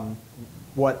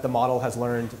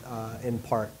 in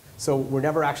part. So we're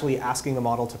never actually asking the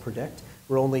model to predict.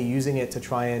 We're only using it to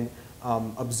try and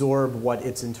absorb what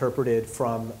it's interpreted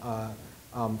from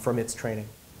its training.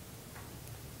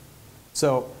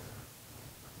 So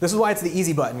this is why it's the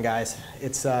easy button, guys.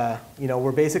 It's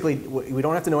we're basically, we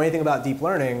don't have to know anything about deep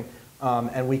learning,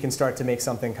 and we can start to make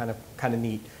something kind of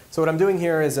neat. So what I'm doing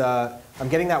here is I'm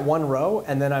getting that one row,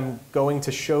 and then I'm going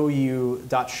to show you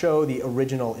 .show the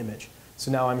original image.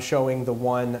 So now I'm showing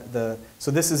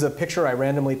so this is a picture I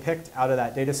randomly picked out of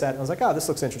that data set. And I was like, oh, this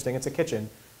looks interesting. It's a kitchen.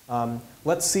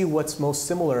 Let's see what's most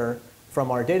similar from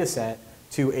our data set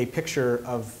to a picture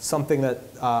of something that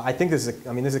I think this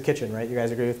is a kitchen, right? You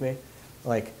guys agree with me?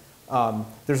 Like,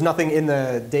 there's nothing in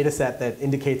the data set that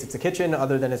indicates it's a kitchen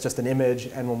other than it's just an image.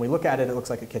 And when we look at it, it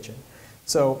looks like a kitchen.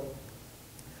 So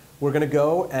we're going to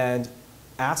go and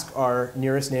ask our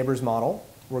nearest neighbors model.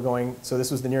 So this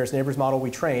was the nearest neighbors model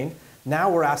we trained.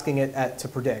 Now we're asking it to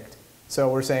predict. So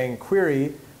we're saying,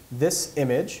 query this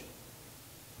image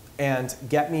and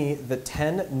get me the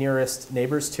 10 nearest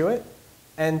neighbors to it,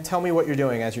 and tell me what you're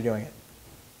doing as you're doing it.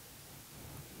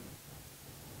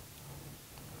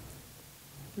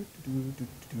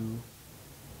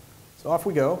 So off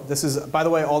we go. This is, by the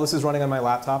way, all this is running on my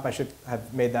laptop. I should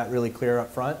have made that really clear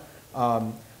up front.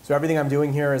 So everything I'm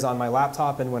doing here is on my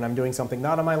laptop, and when I'm doing something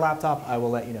not on my laptop, I will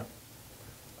let you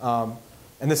know.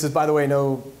 And this is, by the way,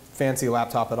 no fancy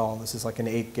laptop at all. This is like an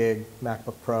 8 gig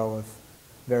MacBook Pro of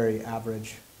very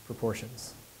average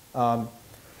proportions.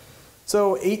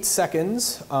 So 8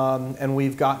 seconds, and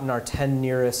we've gotten our 10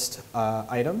 nearest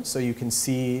items. So you can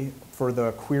see for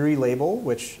the query label,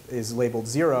 which is labeled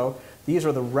 0, these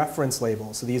are the reference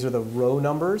labels. So these are the row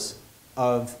numbers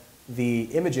of the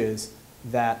images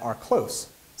that are close.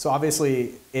 So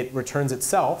obviously, it returns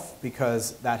itself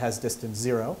because that has distance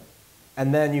 0.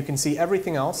 And then you can see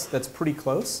everything else that's pretty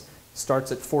close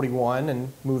starts at 41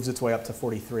 and moves its way up to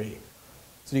 43.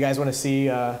 So you guys want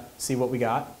to see what we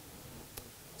got?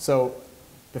 So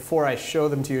before I show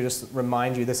them to you, just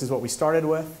remind you, this is what we started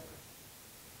with.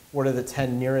 What are the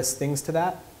 10 nearest things to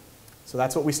that? So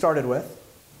that's what we started with,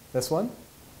 this one.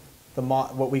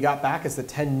 What we got back is the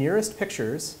 10 nearest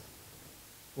pictures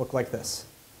look like this.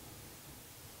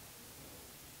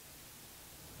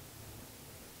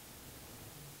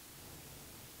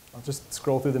 I'll just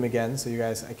scroll through them again so you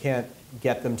guys, I can't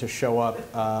get them to show up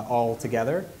all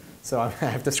together. So I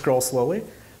have to scroll slowly.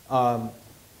 Those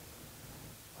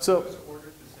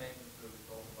ordered the same as the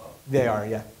results above? They are,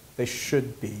 yeah. They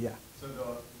should be, yeah. So the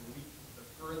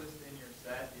furthest in your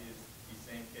set is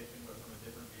the same kitchen but from a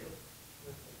different view?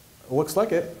 It looks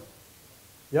like it.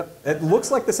 Yep. It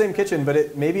looks like the same kitchen,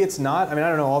 but maybe it's not. I mean, I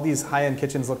don't know. All these high-end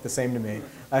kitchens look the same to me.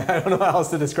 I don't know how else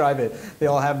to describe it. They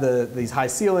all have these high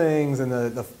ceilings and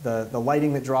the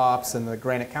lighting that drops and the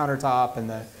granite countertop and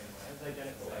the...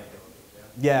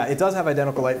 Yeah, it does have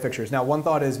identical light fixtures. Now, one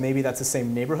thought is maybe that's the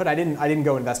same neighborhood. I didn't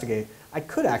go investigate. I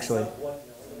could actually.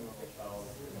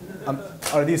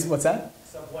 Are these, what's that?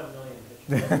 Sub 1 million.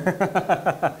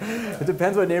 It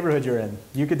depends what neighborhood you're in.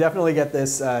 You could definitely get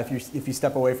this if you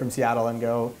step away from Seattle and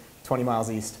go 20 miles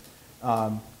east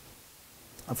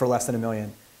for less than $1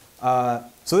 million.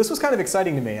 So this was kind of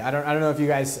exciting to me. I don't know if you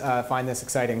guys find this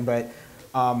exciting, but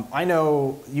I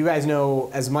know you guys know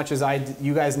as much as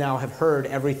you guys now have heard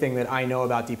everything that I know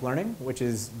about deep learning, which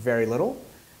is very little.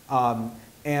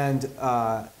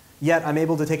 Yet I'm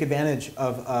able to take advantage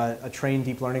of a trained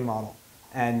deep learning model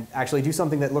and actually do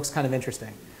something that looks kind of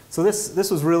interesting. So this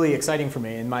was really exciting for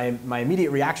me. And my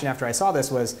immediate reaction after I saw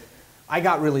this was, I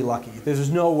got really lucky.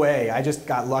 There's no way. I just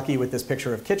got lucky with this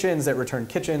picture of kitchens that returned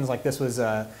kitchens. Like this was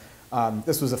a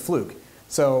fluke.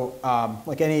 So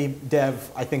like any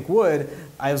dev I think would,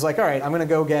 I was like, all right, I'm going to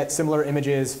go get similar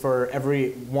images for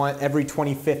every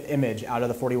 25th image out of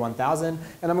the 41,000,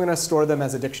 and I'm going to store them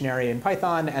as a dictionary in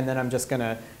Python, and then I'm just going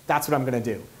to, that's what I'm going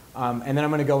to do. And then I'm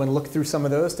going to go and look through some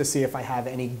of those to see if I have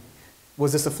any,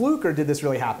 was this a fluke or did this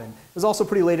really happen? It was also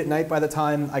pretty late at night by the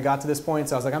time I got to this point,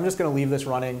 so I was like, I'm just going to leave this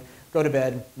running, go to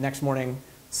bed, next morning,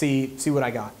 see what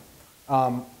I got.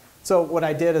 So what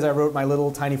I did is I wrote my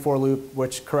little tiny for loop,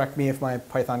 which, correct me if my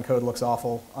Python code looks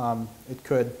awful, it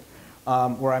could,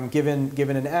 where I'm given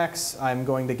an x, I'm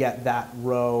going to get that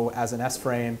row as an S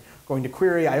frame, going to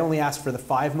query. I only asked for the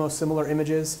 5 most similar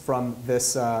images from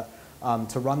this to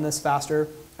run this faster.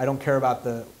 I don't care about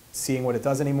seeing what it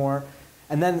does anymore.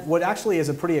 And then what actually is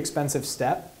a pretty expensive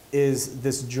step is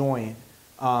this join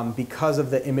because of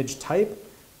the image type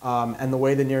and the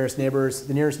way the nearest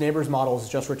neighbors model is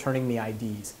just returning the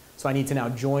IDs. So I need to now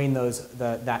join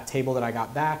that table that I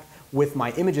got back with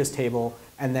my images table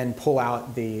and then pull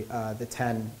out the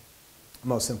 10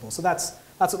 most simple. So that's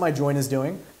what my join is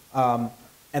doing. And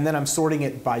then I'm sorting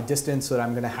it by distance so that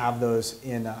I'm going to have those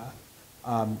in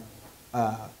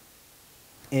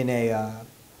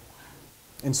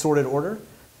sorted order.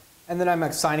 And then I'm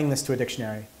assigning this to a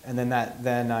dictionary. And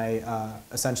then I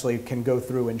essentially can go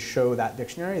through and show that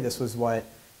dictionary. This was what,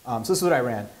 so this is what I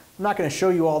ran. I'm not going to show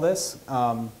you all this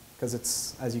because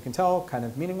it's, as you can tell, kind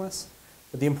of meaningless.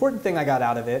 But the important thing I got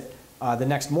out of it the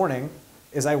next morning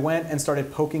is I went and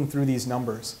started poking through these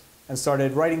numbers and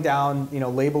started writing down,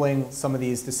 labeling some of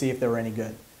these to see if they were any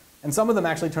good. And some of them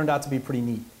actually turned out to be pretty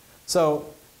neat.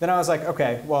 So then I was like,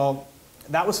 okay, well,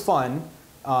 that was fun.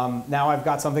 Now I've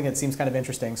got something that seems kind of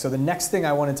interesting. So the next thing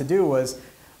I wanted to do was,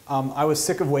 I was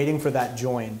sick of waiting for that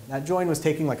join. That join was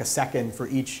taking like a second for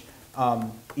each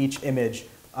image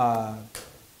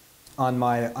on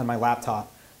my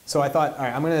laptop. So I thought, all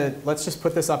right, let's just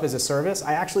put this up as a service.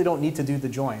 I actually don't need to do the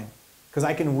join because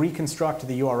I can reconstruct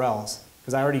the URLs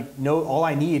because I already know all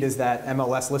I need is that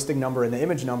MLS listing number and the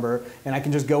image number, and I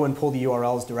can just go and pull the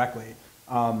URLs directly.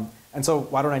 And so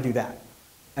why don't I do that?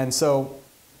 And so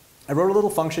I wrote a little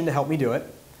function to help me do it.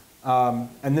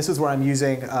 And this is where I'm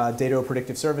using Dato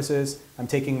predictive services. I'm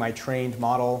taking my trained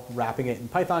model, wrapping it in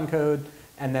Python code,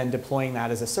 and then deploying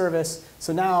that as a service.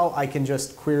 So now I can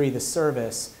just query the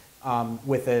service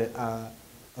with an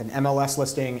MLS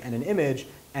listing and an image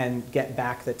and get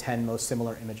back the 10 most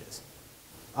similar images.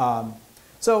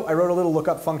 So I wrote a little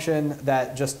lookup function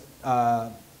that just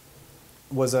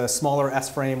was a smaller S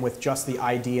frame with just the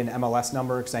ID and MLS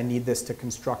number because I need this to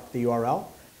construct the URL.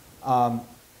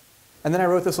 And then I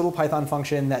wrote this little Python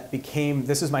function that became,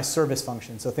 this is my service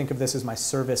function. So think of this as my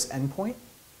service endpoint.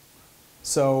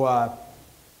 So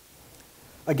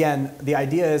again, the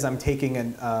idea is I'm taking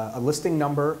a listing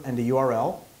number and a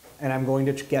URL, and I'm going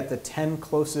to get the 10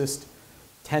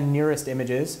 nearest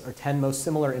images, or 10 most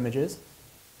similar images,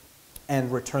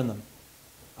 and return them,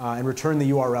 and return the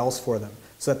URLs for them,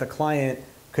 so that the client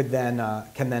can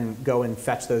then go and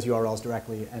fetch those URLs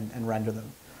directly and render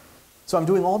them. So I'm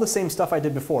doing all the same stuff I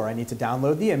did before. I need to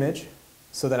download the image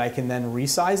so that I can then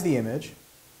resize the image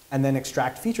and then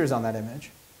extract features on that image.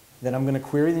 Then I'm going to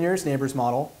query the nearest neighbors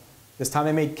model. This time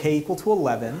I made k equal to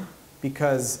 11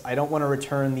 because I don't want to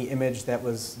return the image that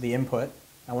was the input.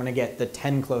 I want to get the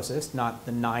 10 closest, not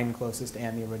the 9 closest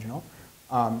and the original.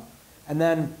 And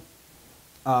then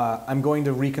I'm going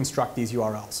to reconstruct these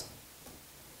URLs.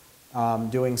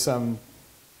 Doing some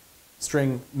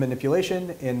string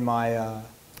manipulation in my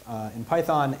in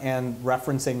Python and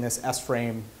referencing this S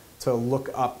frame to look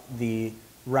up the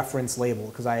reference label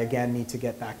because I again need to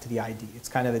get back to the ID. It's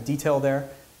kind of the detail there.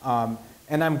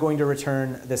 And I'm going to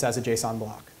return this as a JSON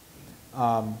block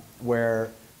where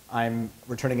I'm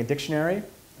returning a dictionary,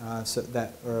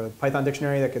 or a Python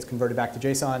dictionary that gets converted back to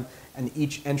JSON, and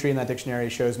each entry in that dictionary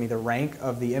shows me the rank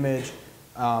of the image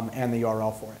and the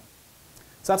URL for it.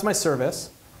 So that's my service.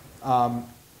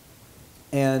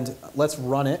 And let's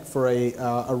run it for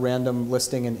a random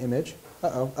listing and image.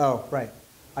 Uh-oh, oh, right.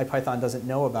 IPython doesn't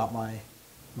know about my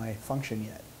function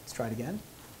yet. Let's try it again.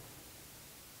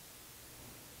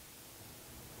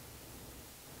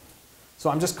 So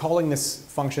I'm just calling this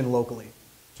function locally,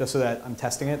 just so that I'm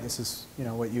testing it. This is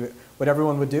what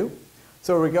everyone would do.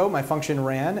 So here we go. My function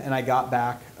ran, and I got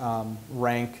back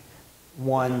rank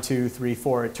 1, 2, 3,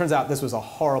 4. It turns out this was a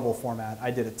horrible format.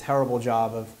 I did a terrible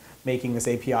job of making this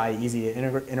API easy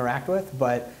to interact with,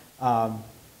 but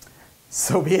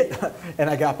so be it. And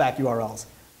I got back URLs.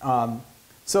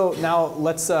 So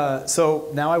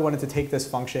now I wanted to take this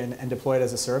function and deploy it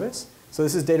as a service. So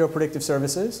this is Dato predictive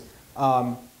services.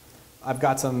 I've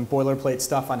got some boilerplate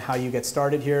stuff on how you get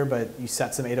started here, but you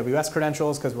set some AWS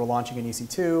credentials because we're launching in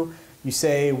EC2. You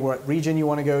say what region you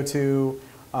want to go to,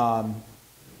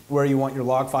 where you want your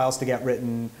log files to get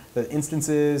written, the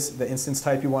instances, the instance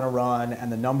type you want to run,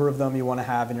 and the number of them you want to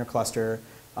have in your cluster.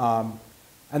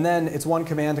 And then it's one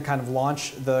command to kind of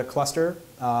launch the cluster.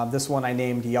 This one I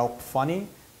named Yelp Funny,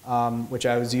 which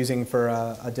I was using for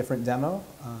a different demo.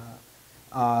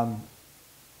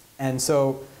 And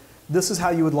so this is how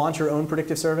you would launch your own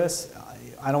predictive service.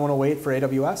 I don't want to wait for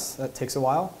AWS. That takes a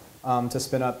while. To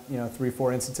spin up 3,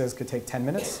 4 instances could take 10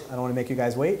 minutes. I don't want to make you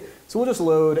guys wait. So we'll just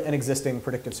load an existing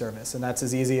predictive service. And that's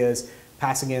as easy as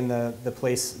passing in the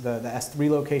place, the S3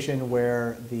 location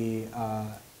where the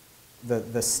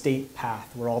state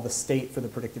path, where all the state for the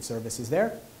predictive service is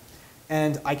there.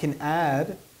 And I can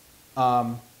add,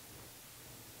 to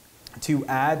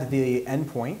add the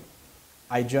endpoint,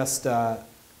 I just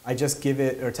give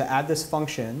it, or to add this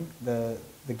function, the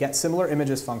get similar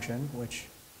images function, which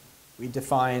we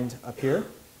defined up here,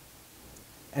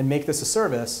 and make this a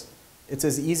service. It's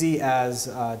as easy as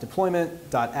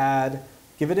deployment.add,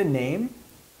 give it a name,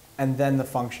 and then the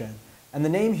function. And the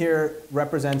name here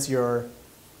represents your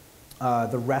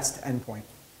the REST endpoint.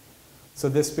 So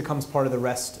this becomes part of the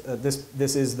REST.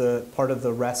 This is the part of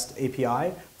the REST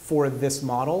API for this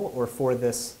model or for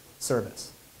this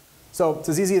service. So it's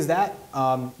as easy as that.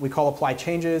 We call apply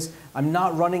changes. I'm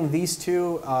not running these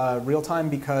two real time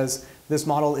because this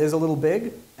model is a little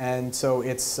big, and so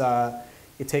it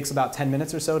takes about 10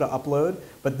 minutes or so to upload.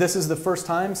 But this is the first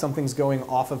time something's going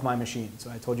off of my machine. So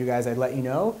I told you guys I'd let you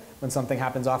know when something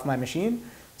happens off my machine.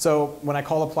 So when I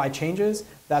call apply changes,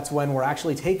 that's when we're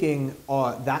actually taking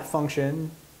that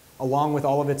function along with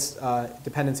all of its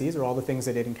dependencies, or all the things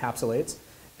that it encapsulates,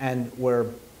 and we're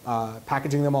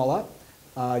packaging them all up.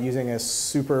 Using a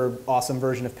super awesome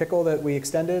version of Pickle that we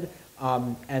extended,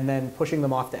 and then pushing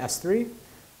them off to S3,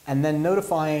 and then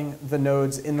notifying the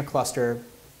nodes in the cluster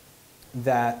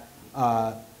that,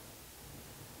 at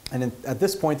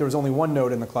this point there was only one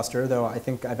node in the cluster, though I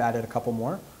think I've added a couple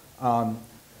more,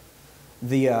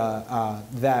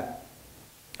 that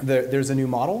there's a new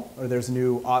model, or there's a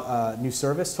new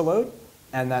service to load,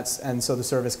 and so the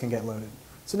service can get loaded.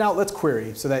 So now let's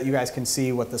query so that you guys can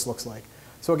see what this looks like.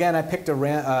 So again, I picked an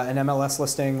MLS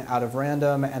listing out of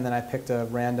random, and then I picked a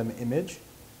random image.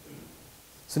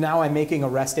 So now I'm making a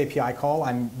REST API call.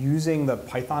 I'm using the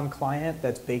Python client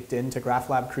that's baked into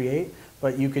GraphLab Create,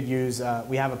 but you could use,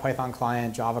 we have a Python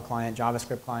client, Java client,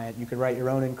 JavaScript client. You could write your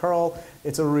own in curl.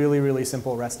 It's a really, really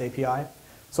simple REST API.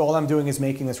 So all I'm doing is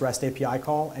making this REST API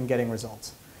call and getting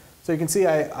results. So you can see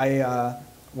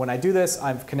when I do this,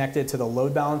 I've connected to the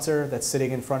load balancer that's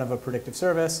sitting in front of a predictive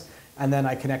service, and then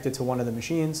I connect it to one of the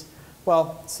machines.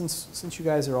 Well, since you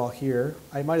guys are all here,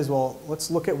 I might as well, let's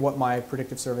look at what my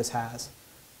predictive service has.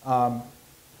 So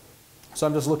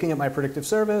I'm just looking at my predictive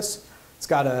service. It's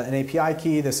got an API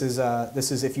key. This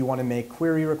is if you want to make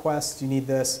query requests, you need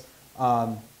this.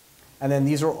 And then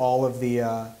these are all of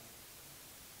the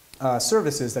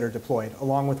services that are deployed,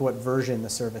 along with what version the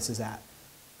service is at.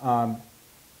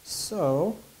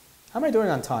 So how am I doing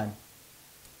on time?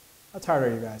 How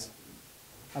tired are you guys?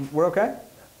 We're OK?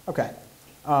 OK.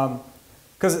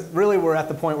 Because really, we're at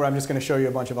the point where I'm just going to show you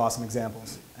a bunch of awesome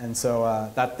examples. And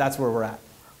so that's where we're at.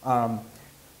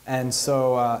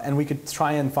 And we could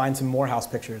try and find some more house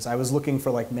pictures. I was looking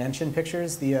for like mansion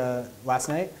pictures last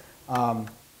night. So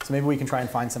maybe we can try and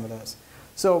find some of those.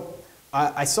 So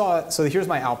I saw, so here's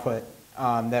my output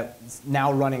that's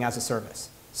now running as a service.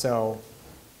 So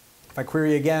if I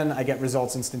query again, I get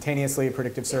results instantaneously.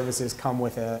 Predictive services come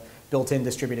with a built-in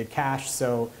distributed cache.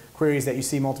 So queries that you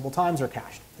see multiple times are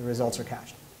cached. The results are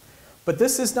cached. But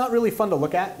this is not really fun to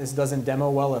look at. This doesn't demo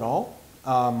well at all.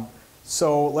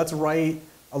 So let's write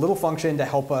a little function to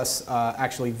help us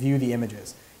actually view the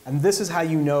images. And this is how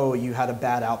you know you had a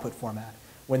bad output format.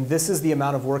 When this is the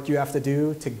amount of work you have to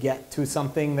do to get to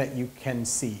something that you can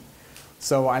see.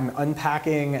 So I'm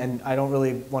unpacking, and I don't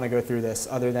really want to go through this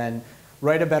other than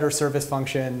write a better service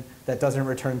function that doesn't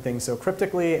return things so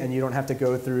cryptically, and you don't have to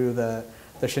go through the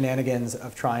shenanigans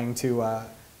of trying to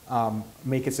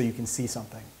make it so you can see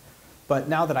something. But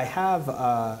now that I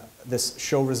have this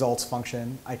show results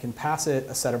function, I can pass it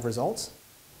a set of results.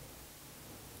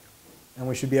 And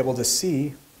we should be able to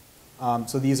see,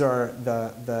 so these are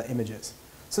the images.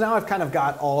 So now I've kind of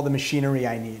got all the machinery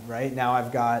I need, right? Now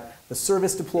I've got the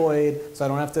service deployed, so I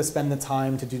don't have to spend the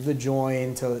time to do the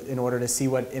join in order to see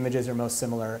what images are most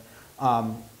similar.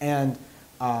 And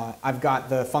I've got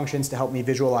the functions to help me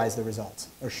visualize the results,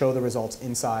 or show the results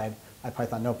inside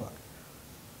IPython Notebook.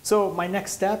 So my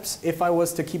next steps, if I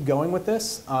was to keep going with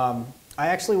this, I I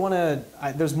actually want to,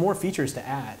 there's more features to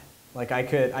add. Like I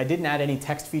didn't add any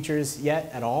text features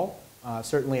yet at all.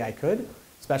 Certainly I could,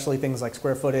 especially things like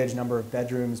square footage, number of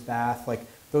bedrooms, bath, like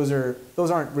those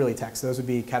aren't really text, those would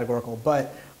be categorical.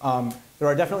 But there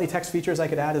are definitely text features I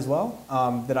could add as well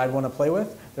that I'd want to play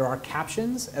with. There are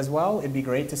captions as well. It'd be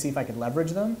great to see if I could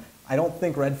leverage them. I don't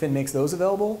think Redfin makes those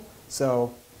available,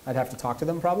 so I'd have to talk to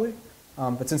them probably.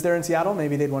 But since they're in Seattle,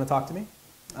 maybe they'd want to talk to me.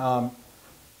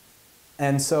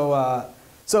 And so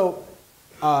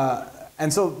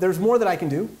there's more that I can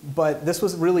do, but this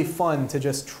was really fun to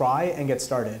just try and get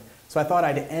started. So I thought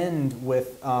I'd end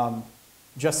with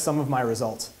just some of my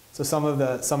results. So some of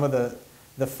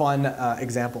the fun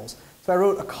examples. So I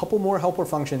wrote a couple more helper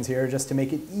functions here just to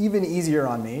make it even easier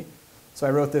on me. So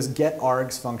I wrote this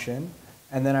getArgs function,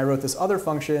 and then I wrote this other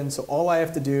function. So all I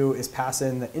have to do is pass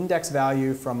in the index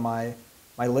value from my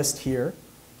list here.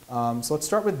 So let's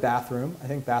start with bathroom. I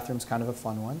think bathroom's kind of a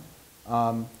fun one.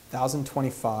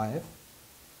 1025.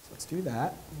 So let's do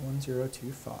that.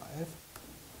 1025.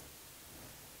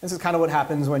 This is kind of what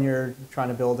happens when you're trying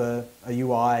to build a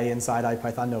UI inside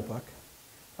IPython Notebook.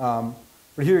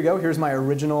 But here you go. Here's my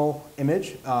original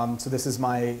image. So this is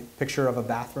my picture of a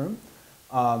bathroom.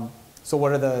 So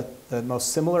what are the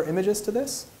most similar images to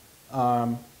this?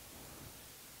 Aha.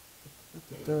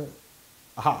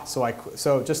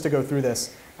 So just to go through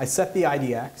this, I set the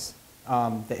IDX,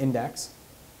 the index.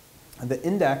 And the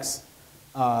index,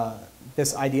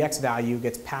 this IDX value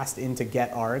gets passed into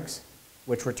getArgs,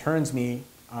 which returns me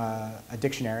a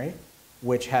dictionary,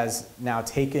 which has now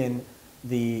taken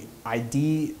the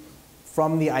ID.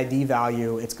 From the ID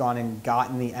value, it's gone and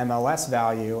gotten the MLS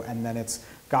value, and then it's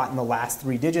gotten the last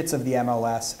 3 digits of the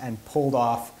MLS and pulled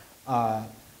off,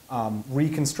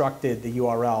 reconstructed the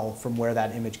URL from where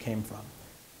that image came from.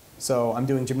 So I'm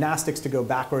doing gymnastics to go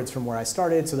backwards from where I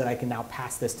started so that I can now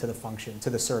pass this to the function, to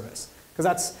the service.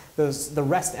 Because the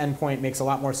REST endpoint makes a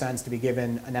lot more sense to be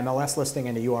given an MLS listing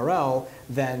and a URL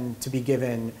than to be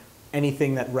given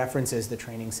anything that references the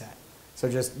training set. So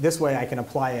just this way I can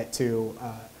apply it to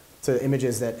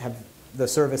images that have, the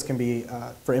service can be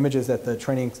for images that the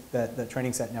training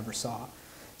set never saw.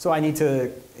 So I need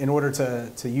to, in order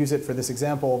to use it for this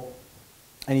example,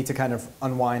 I need to kind of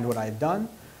unwind what I've done.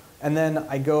 And then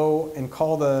I go and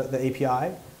call the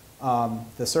API,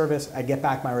 the service. I get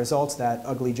back my results, that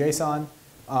ugly JSON.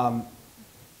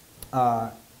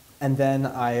 And then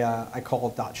I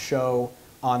call .show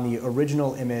on the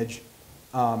original image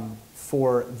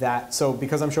for that. So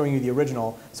because I'm showing you the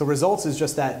original, so results is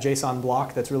just that JSON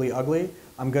block that's really ugly.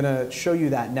 I'm going to show you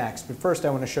that next. But first,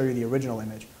 I want to show you the original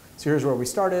image. So here's where we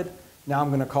started. Now I'm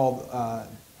going to call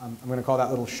that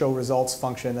little show results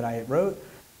function that I wrote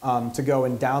to go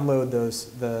and download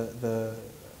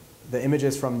the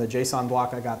images from the JSON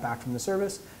block I got back from the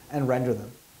service and render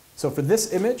them. So for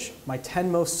this image, my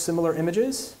 10 most similar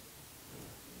images,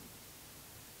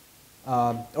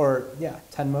 10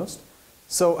 most.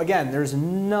 So again, there's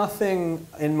nothing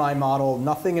in my model,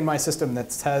 nothing in my system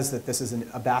that says that this is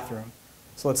a bathroom.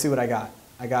 So let's see what I got.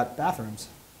 I got bathrooms.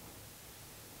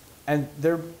 And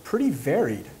they're pretty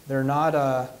varied. They're not,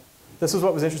 this is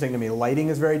what was interesting to me. Lighting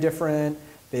is very different.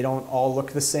 They don't all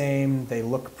look the same. They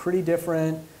look pretty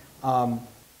different.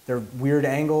 They're weird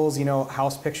angles, you know,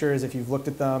 house pictures, if you've looked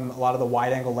at them, a lot of the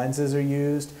wide angle lenses are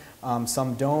used.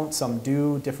 Some don't, some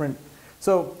do, different.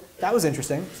 So that was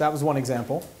interesting. So that was one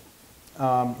example.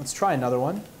 Let's try another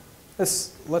one.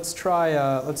 Let's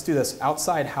do this.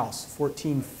 Outside house,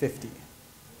 1450.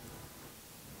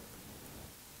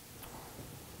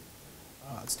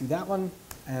 Let's do that one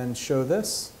and show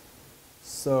this.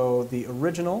 So the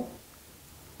original,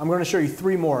 I'm going to show you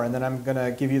 3 more, and then I'm going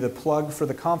to give you the plug for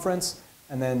the conference,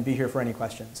 and then be here for any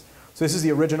questions. So this is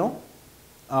the original.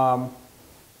 So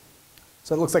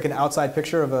it looks like an outside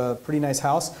picture of a pretty nice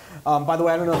house. By the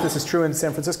way, I don't know if this is true in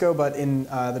San Francisco, but in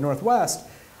the Northwest,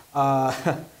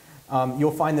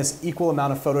 you'll find this equal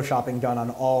amount of photoshopping done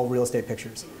on all real estate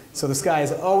pictures. So the sky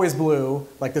is always blue,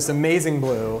 like this amazing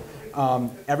blue.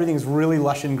 Everything's really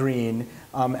lush and green.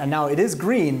 And now it is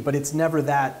green, but it's never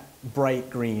that bright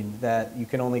green that you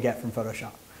can only get from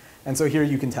Photoshop. And so here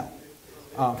you can tell.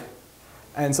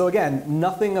 And so again,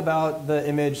 nothing about the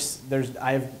image.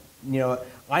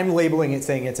 I'm labeling it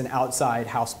saying it's an outside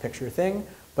house picture thing,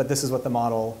 but this is what the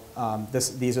model,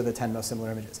 these are the 10 most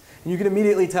similar images. And you can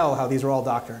immediately tell how these are all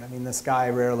doctored. I mean, the sky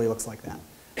rarely looks like that.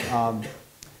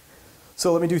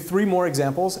 So let me do 3 more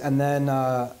examples, and then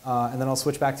I'll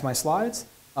switch back to my slides.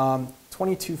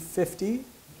 2250,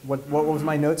 what was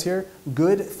my notes here?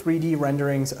 Good 3D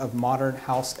renderings of modern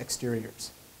house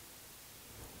exteriors.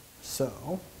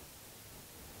 So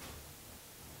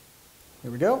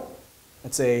here we go.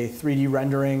 It's a 3D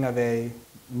rendering of a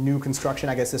new construction.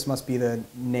 I guess this must be the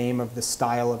name of the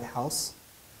style of house.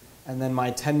 And then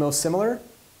my 10 most similar.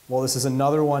 Well, this is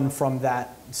another one from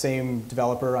that same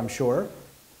developer, I'm sure.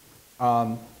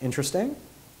 Interesting.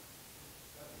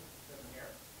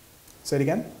 Say it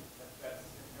again.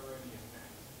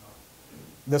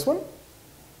 This one?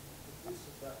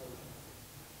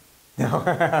 No,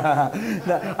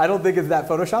 I don't think it's that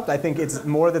photoshopped. I think it's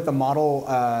more that the model,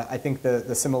 I think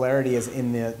the similarity is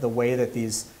in the way that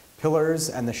these pillars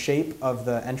and the shape of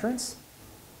the entrance.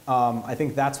 I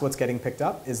think that's what's getting picked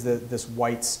up is this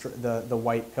white, the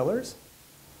white pillars.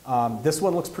 This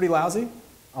one looks pretty lousy,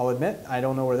 I'll admit. I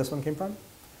don't know where this one came from.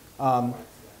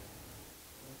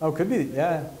 Oh, could be,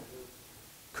 yeah.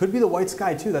 Could be the white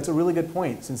sky too. That's a really good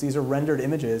point since these are rendered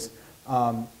images.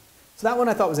 So that one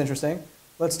I thought was interesting.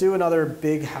 Let's do another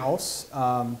big house.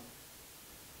 And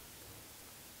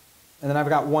then I've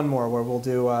got one more where we'll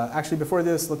do, actually before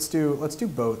this, let's do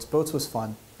boats. Boats was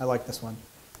fun. I like this one.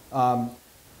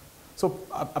 So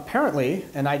apparently,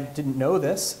 and I didn't know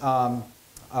this,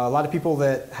 a lot of people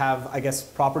that have, I guess,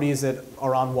 properties that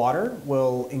are on water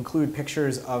will include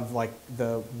pictures of like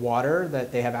the water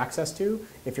that they have access to.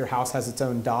 If your house has its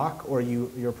own dock or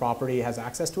your property has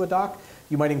access to a dock,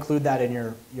 you might include that in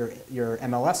your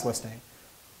MLS listing.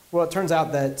 Well, it turns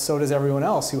out that so does everyone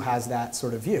else who has that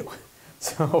sort of view.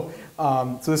 So,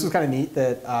 so this was kind of neat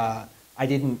that I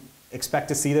didn't expect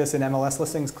to see this in MLS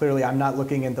listings. Clearly, I'm not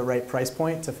looking at the right price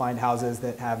point to find houses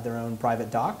that have their own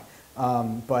private dock.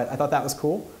 But I thought that was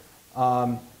cool.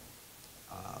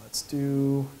 Let's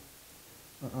do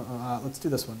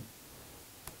this one.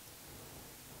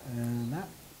 And that.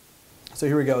 So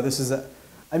here we go. This is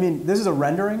this is a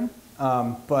rendering,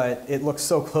 but it looks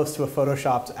so close to a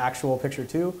photoshopped actual picture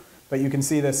too. But you can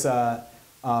see this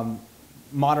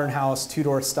modern house,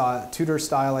 Tudor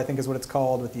style, I think is what it's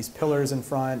called, with these pillars in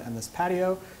front and this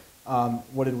patio.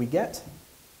 What did we get?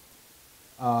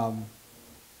 I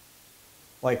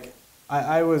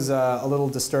was a little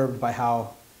disturbed by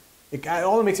how it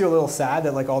all makes you a little sad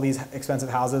that like all these expensive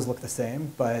houses look the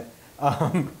same, but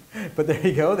there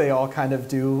you go. They all kind of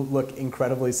do look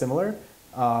incredibly similar.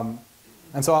 And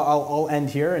so I'll end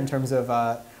here in terms of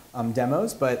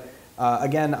demos. But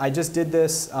again, I just did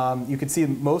this. You could see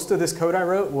most of this code I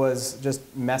wrote was just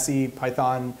messy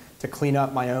Python to clean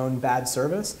up my own bad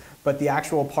service. But the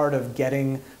actual part of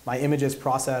getting my images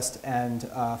processed and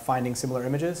finding similar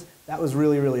images, that was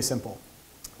really, really simple.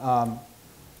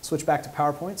 Switch back to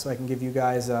PowerPoint so I can give you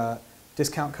guys a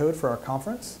discount code for our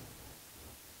conference.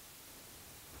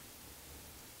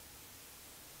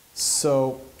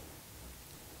 So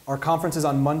our conference is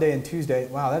on Monday and Tuesday.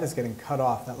 Wow, that is getting cut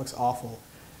off. That looks awful.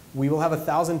 We will have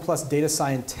 1,000+ data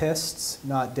scientists,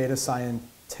 not data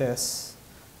scientists.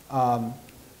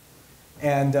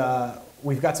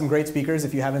 We've got some great speakers.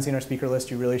 If you haven't seen our speaker list,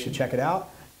 you really should check it out.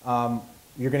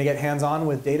 You're going to get hands-on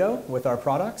with Dato, with our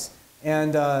products.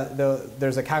 And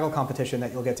there's a Kaggle competition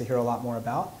that you'll get to hear a lot more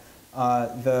about.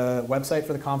 The website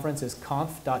for the conference is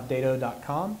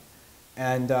conf.dato.com.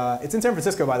 And it's in San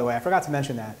Francisco, by the way. I forgot to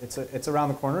mention that. It's around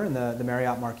the corner in the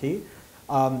Marriott Marquis.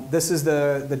 This is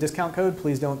the discount code.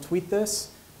 Please don't tweet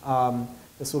this.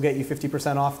 This will get you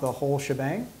 50% off the whole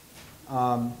shebang.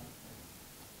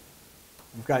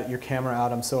 You've got your camera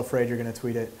out. I'm so afraid you're going to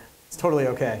tweet it. It's totally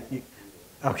OK.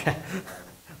 OK.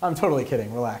 I'm totally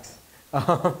kidding. Relax.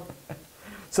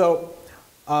 So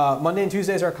Monday and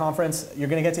Tuesday is our conference. You're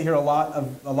going to get to hear a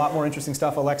lot more interesting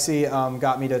stuff. Alexi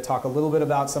got me to talk a little bit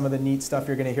about some of the neat stuff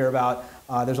you're going to hear about.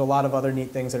 There's a lot of other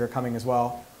neat things that are coming as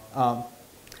well.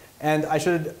 And I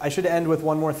should end with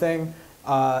one more thing.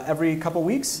 Every couple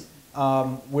weeks,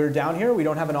 we're down here. We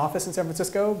don't have an office in San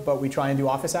Francisco, but we try and do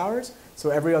office hours. So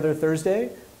every other Thursday,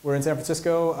 we're in San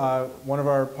Francisco. One of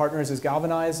our partners is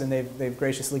Galvanize, and they've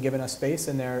graciously given us space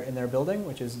in their building,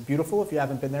 which is beautiful if you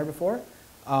haven't been there before.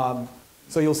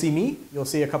 So you'll see me. You'll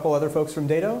see a couple other folks from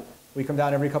Dato. We come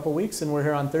down every couple weeks, and we're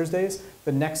here on Thursdays.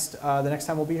 The next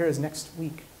time we'll be here is next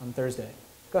week on Thursday.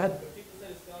 Go ahead.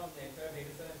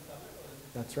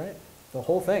 That's right. The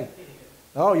whole thing.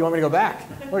 Oh, you want me to go back?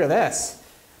 Look at this.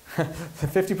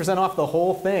 50% off the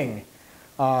whole thing.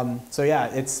 So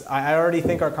yeah, I already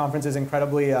think our conference is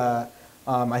incredibly. I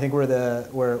think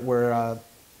we're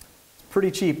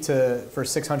pretty cheap for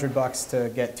 $600 to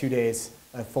get 2 days,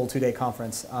 a full 2-day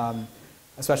conference,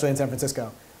 especially in San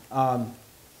Francisco.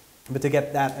 But to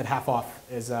get that at half off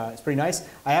is pretty nice.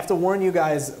 I have to warn you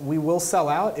guys, we will sell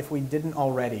out if we didn't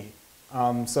already.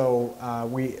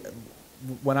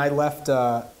 When I left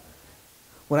end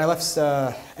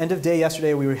of day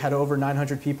yesterday, we had over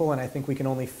 900 people, and I think we can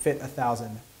only fit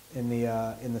 1,000 in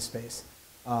the space.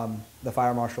 the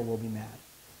fire marshal will be mad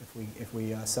if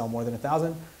we sell more than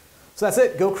 1,000. So that's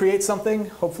it. Go create something.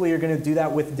 Hopefully you're going to do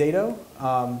that with Dato.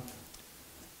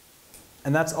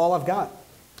 And that's all I've got.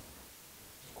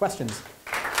 Questions?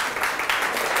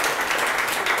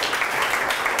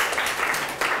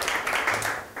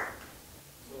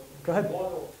 Go ahead. The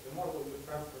model you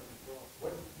transferred from,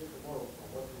 where did you get the model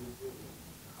from? What did you do?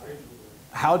 How did you do it?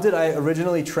 How did I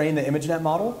originally train the ImageNet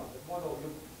model? The model,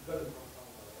 you got it from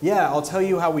somewhere. Yeah, I'll tell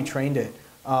you how we trained it.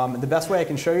 The best way I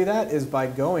can show you that is by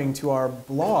going to our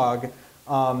blog.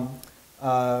 Piotr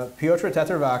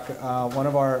Tetervak, one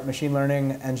of our machine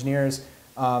learning engineers,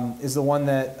 is the one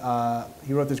that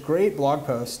he wrote this great blog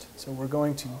post. So we're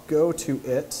going to go to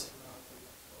it.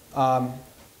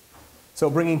 So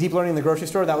bringing deep learning in the grocery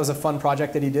store, that was a fun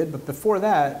project that he did. But before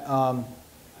that, and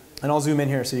I'll zoom in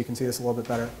here so you can see this a little bit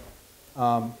better.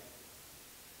 I'll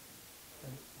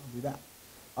do that.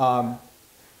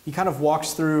 He kind of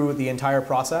walks through the entire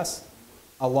process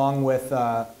along with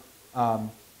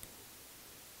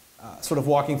sort of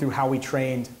walking through how we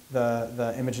trained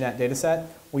the ImageNet dataset.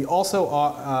 We also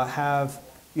have,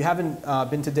 if you haven't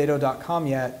been to dato.com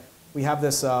yet, we have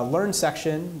this Learn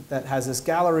section that has this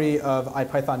gallery of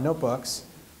IPython notebooks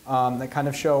that kind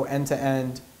of show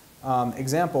end-to-end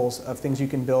examples of things you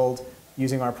can build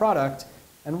using our product.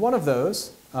 And one of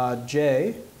those,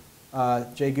 Jay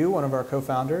Gu, one of our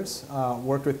co-founders,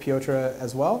 worked with Piotr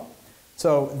as well.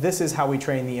 So this is how we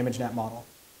train the ImageNet model.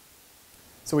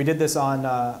 So we did this on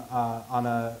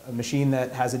a machine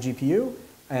that has a GPU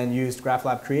and used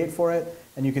GraphLab Create for it.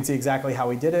 And you can see exactly how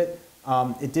we did it.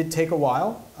 It did take a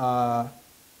while. I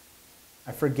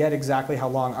forget exactly how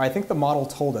long. I think the model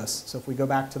told us. So if we go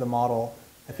back to the model,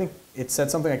 I think it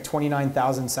said something like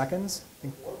 29,000 seconds.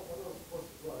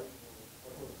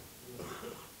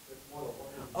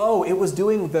 Oh, it was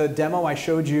doing the demo I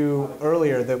showed you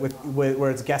earlier that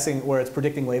where it's guessing, where it's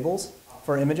predicting labels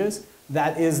for images.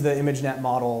 That is the ImageNet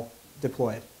model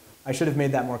deployed. I should have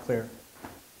made that more clear.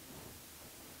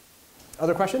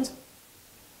 Other questions?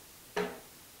 Trying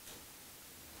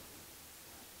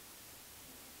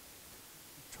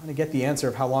to get the answer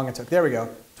of how long it took. There we go.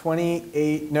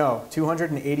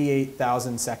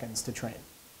 288,000 seconds to train.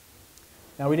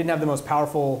 Now we didn't have the most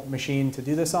powerful machine to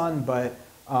do this on, but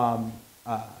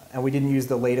and we didn't use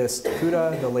the latest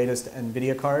CUDA, the latest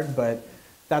NVIDIA card, but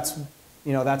that's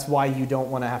why you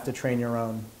don't want to have to train your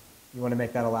own. You want to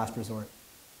make that a last resort.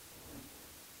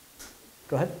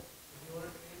 Go ahead.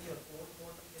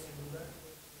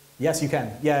 Yes, you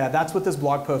can. Yeah, that's what this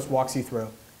blog post walks you through.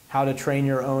 How to train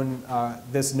your own,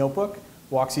 this notebook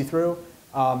walks you through,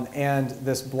 and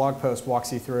this blog post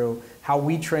walks you through how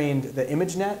we trained the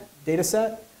ImageNet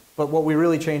dataset, but what we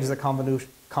really trained is a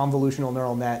convolutional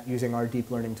neural net using our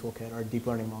deep learning toolkit, our deep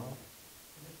learning model.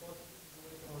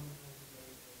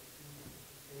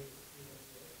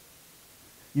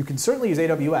 You can certainly use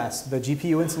AWS. The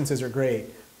GPU instances are great.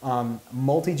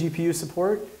 Multi-GPU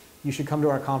support, you should come to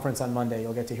our conference on Monday.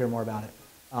 You'll get to hear more about it.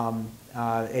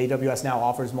 AWS now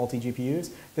offers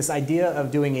multi-GPUs. This idea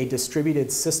of doing a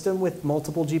distributed system with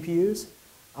multiple GPUs,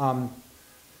 I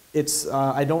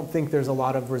don't think there's a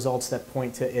lot of results that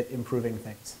point to it improving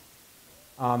things.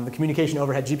 The communication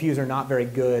overhead, GPUs are not very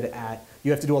good at,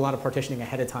 you have to do a lot of partitioning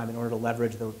ahead of time in order to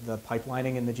leverage the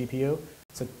pipelining in the GPU.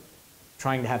 So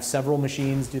trying to have several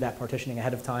machines do that partitioning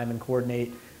ahead of time and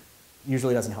coordinate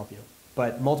usually doesn't help you.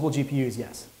 But multiple GPUs,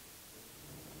 yes.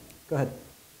 Go ahead.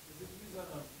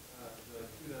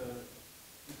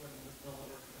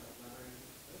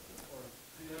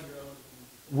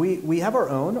 We have our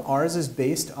own. Ours is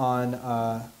based on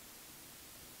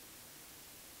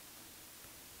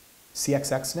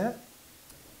CXXNet,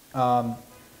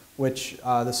 which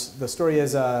the story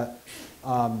is the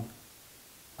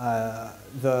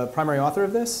primary author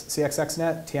of this,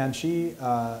 CXXNet, Tian Shi,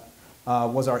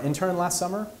 was our intern last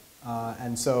summer.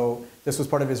 And so this was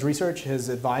part of his research. His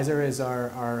advisor is our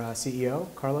CEO,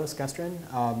 Carlos Gestrin.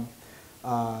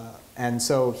 And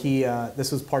so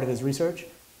this was part of his research.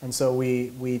 And so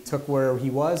we took where he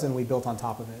was and we built on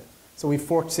top of it. So we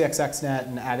forked CXXNet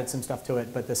and added some stuff to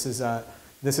it, but this is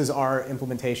our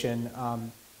implementation.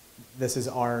 This is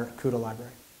our CUDA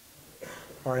library,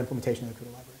 our implementation of the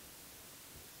CUDA library.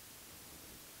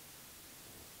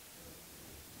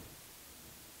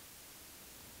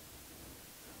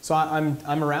 So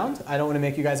I'm around. I don't want to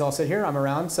make you guys all sit here. I'm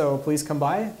around, so please come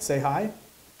by, say hi,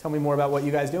 tell me more about what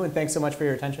you guys do, and thanks so much for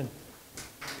your attention.